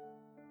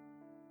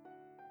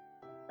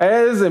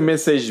 As a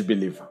message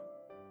believer,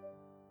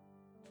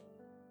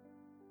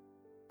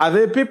 are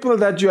there people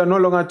that you are no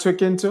longer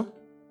talking to?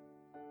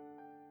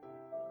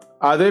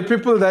 Are there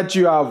people that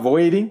you are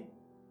avoiding?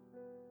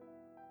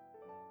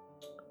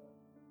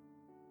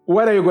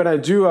 What are you going to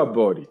do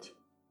about it?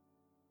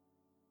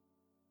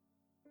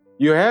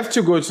 You have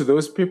to go to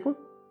those people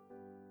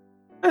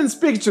and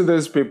speak to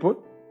those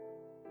people.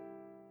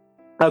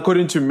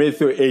 According to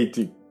Matthew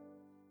 18.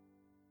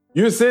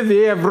 You say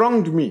they have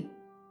wronged me.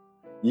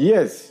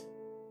 Yes.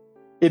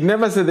 It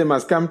never said they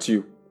must come to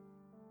you.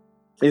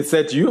 It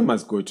said you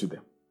must go to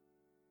them.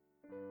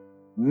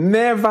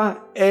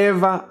 Never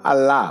ever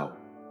allow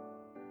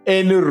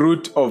any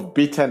root of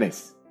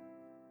bitterness.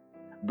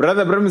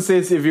 Brother Bram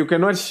says if you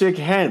cannot shake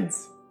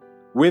hands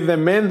with the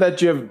man that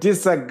you have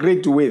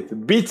disagreed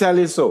with,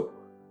 bitterly so,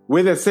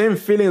 with the same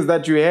feelings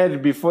that you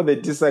had before the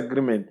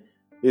disagreement,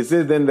 he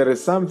says then there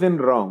is something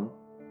wrong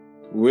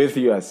with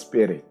your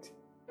spirit.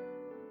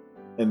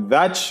 And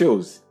that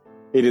shows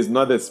it is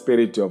not the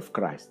spirit of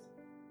Christ.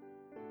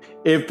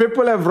 If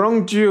people have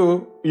wronged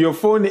you, you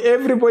phone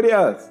everybody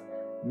else,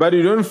 but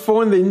you don't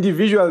phone the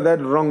individual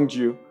that wronged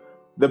you.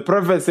 The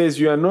prophet says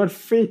you are not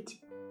fit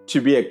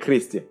to be a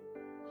Christian.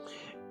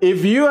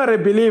 If you are a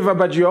believer,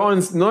 but you are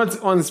not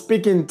on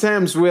speaking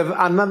terms with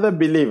another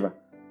believer,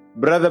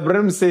 Brother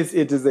Bram says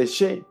it is a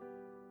shame.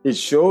 It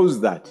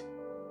shows that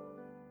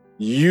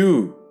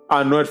you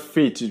are not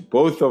fit,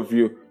 both of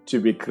you, to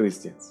be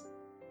Christians.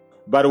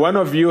 But one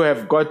of you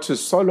have got to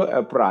swallow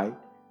a pride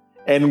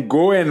and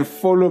go and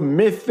follow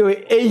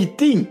Matthew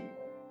 18.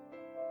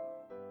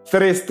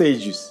 3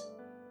 stages.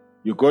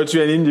 You go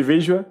to an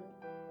individual.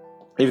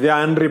 If they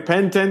are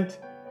unrepentant,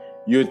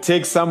 you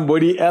take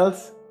somebody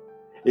else.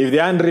 If they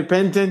are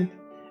unrepentant,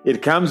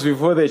 it comes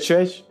before the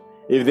church.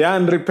 If they are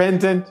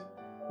unrepentant,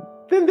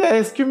 then they are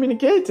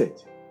excommunicated.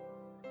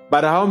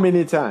 But how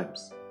many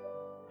times?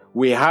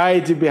 We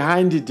hide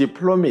behind the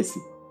diplomacy.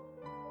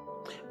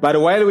 But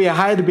while we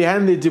hide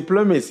behind the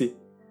diplomacy,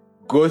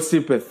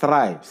 gossip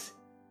thrives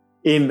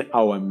in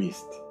our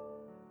midst.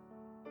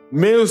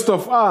 Most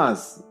of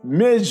us,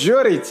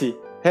 majority,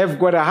 have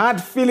got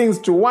hard feelings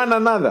to one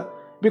another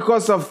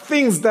because of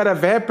things that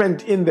have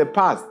happened in the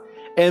past.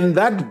 And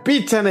that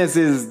bitterness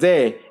is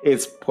there.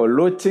 It's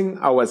polluting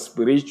our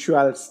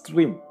spiritual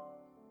stream.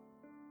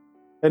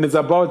 And it's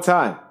about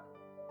time.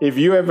 If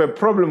you have a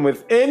problem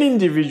with any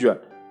individual,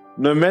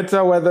 no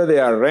matter whether they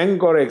are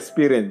rank or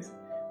experienced,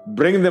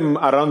 bring them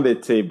around the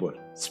table.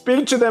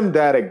 Speak to them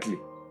directly.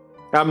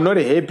 I'm not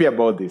happy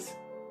about this.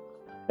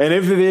 And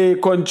if they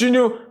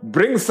continue,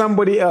 bring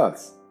somebody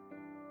else.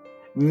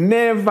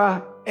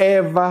 Never,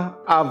 ever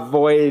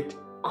avoid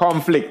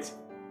conflict.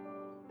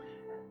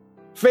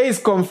 Face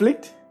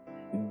conflict,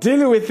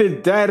 deal with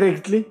it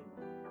directly,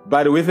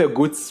 but with a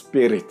good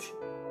spirit.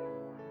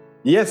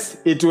 Yes,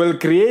 it will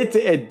create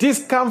a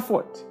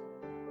discomfort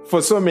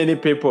for so many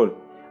people,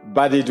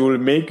 but it will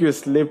make you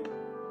sleep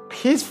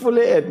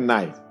peacefully at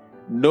night,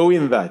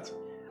 knowing that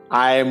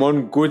I am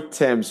on good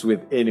terms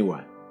with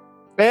anyone.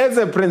 As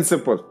a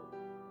principle,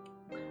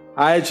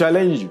 I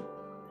challenge you.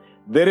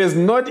 There is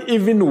not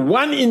even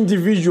one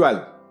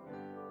individual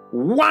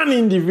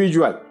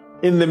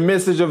in the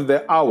message of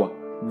the hour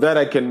that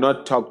I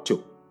cannot talk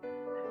to.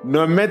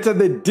 No matter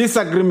the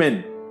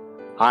disagreement,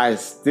 I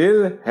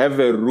still have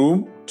a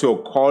room to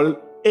call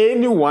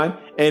anyone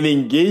and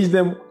engage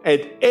them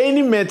at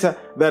any matter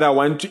that I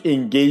want to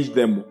engage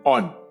them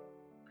on.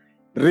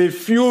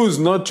 Refuse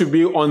not to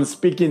be on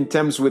speaking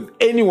terms with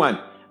anyone,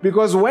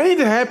 because when it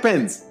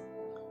happens,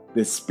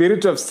 the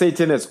spirit of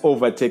Satan has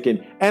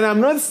overtaken. And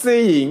I'm not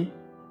saying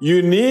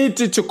you need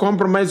to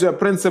compromise your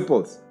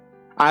principles.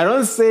 I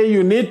don't say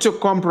you need to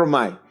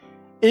compromise.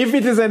 If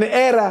it is an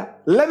error,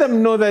 let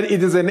them know that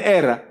it is an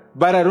error,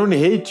 but I don't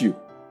hate you.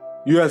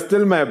 You are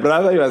still my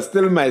brother, you are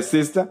still my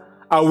sister.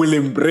 I will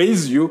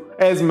embrace you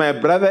as my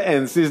brother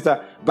and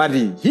sister, but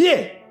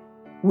here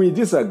we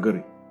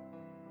disagree.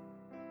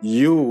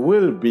 You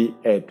will be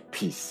at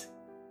peace.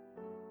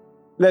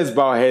 Let's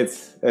bow our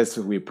heads as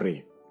we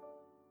pray.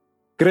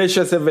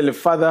 Gracious Heavenly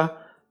Father,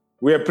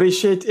 we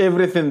appreciate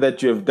everything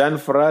that you have done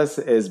for us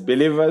as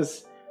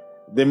believers,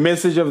 the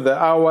message of the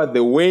hour,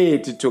 the way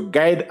to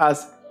guide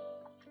us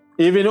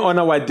even on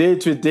our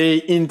day-to-day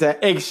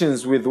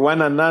interactions with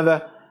one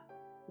another.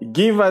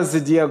 Give us,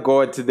 dear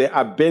God, the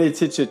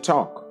ability to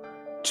talk,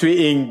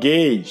 to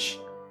engage,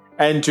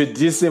 and to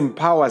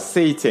disempower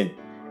Satan,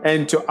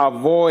 and to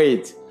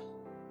avoid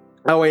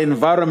our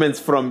environments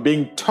from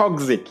being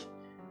toxic.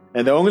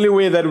 And the only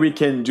way that we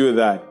can do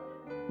that,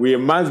 we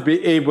must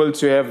be able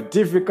to have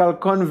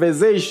difficult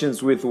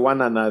conversations with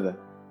one another.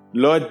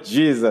 Lord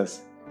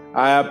Jesus,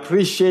 I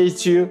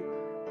appreciate you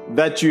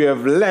that you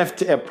have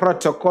left a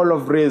protocol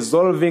of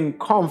resolving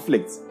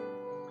conflicts.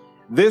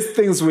 These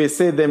things we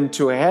say them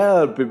to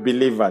help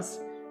believers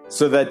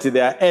so that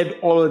they are at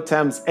all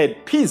times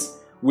at peace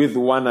with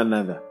one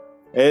another.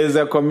 As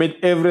I commit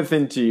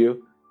everything to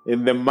you,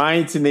 in the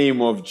mighty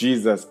name of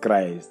Jesus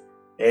Christ.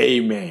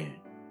 Amen.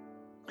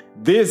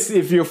 This,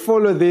 if you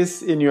follow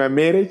this in your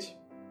marriage,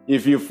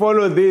 if you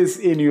follow this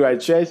in your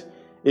church,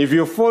 if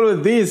you follow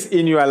this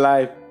in your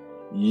life,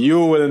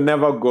 you will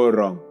never go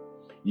wrong.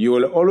 You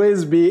will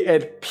always be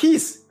at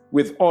peace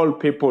with all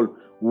people,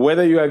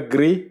 whether you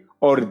agree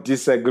or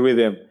disagree with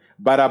them.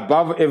 But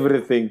above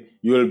everything,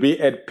 you will be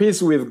at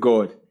peace with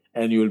God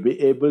and you will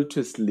be able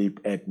to sleep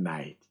at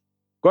night.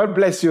 God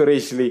bless you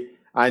richly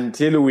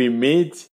until we meet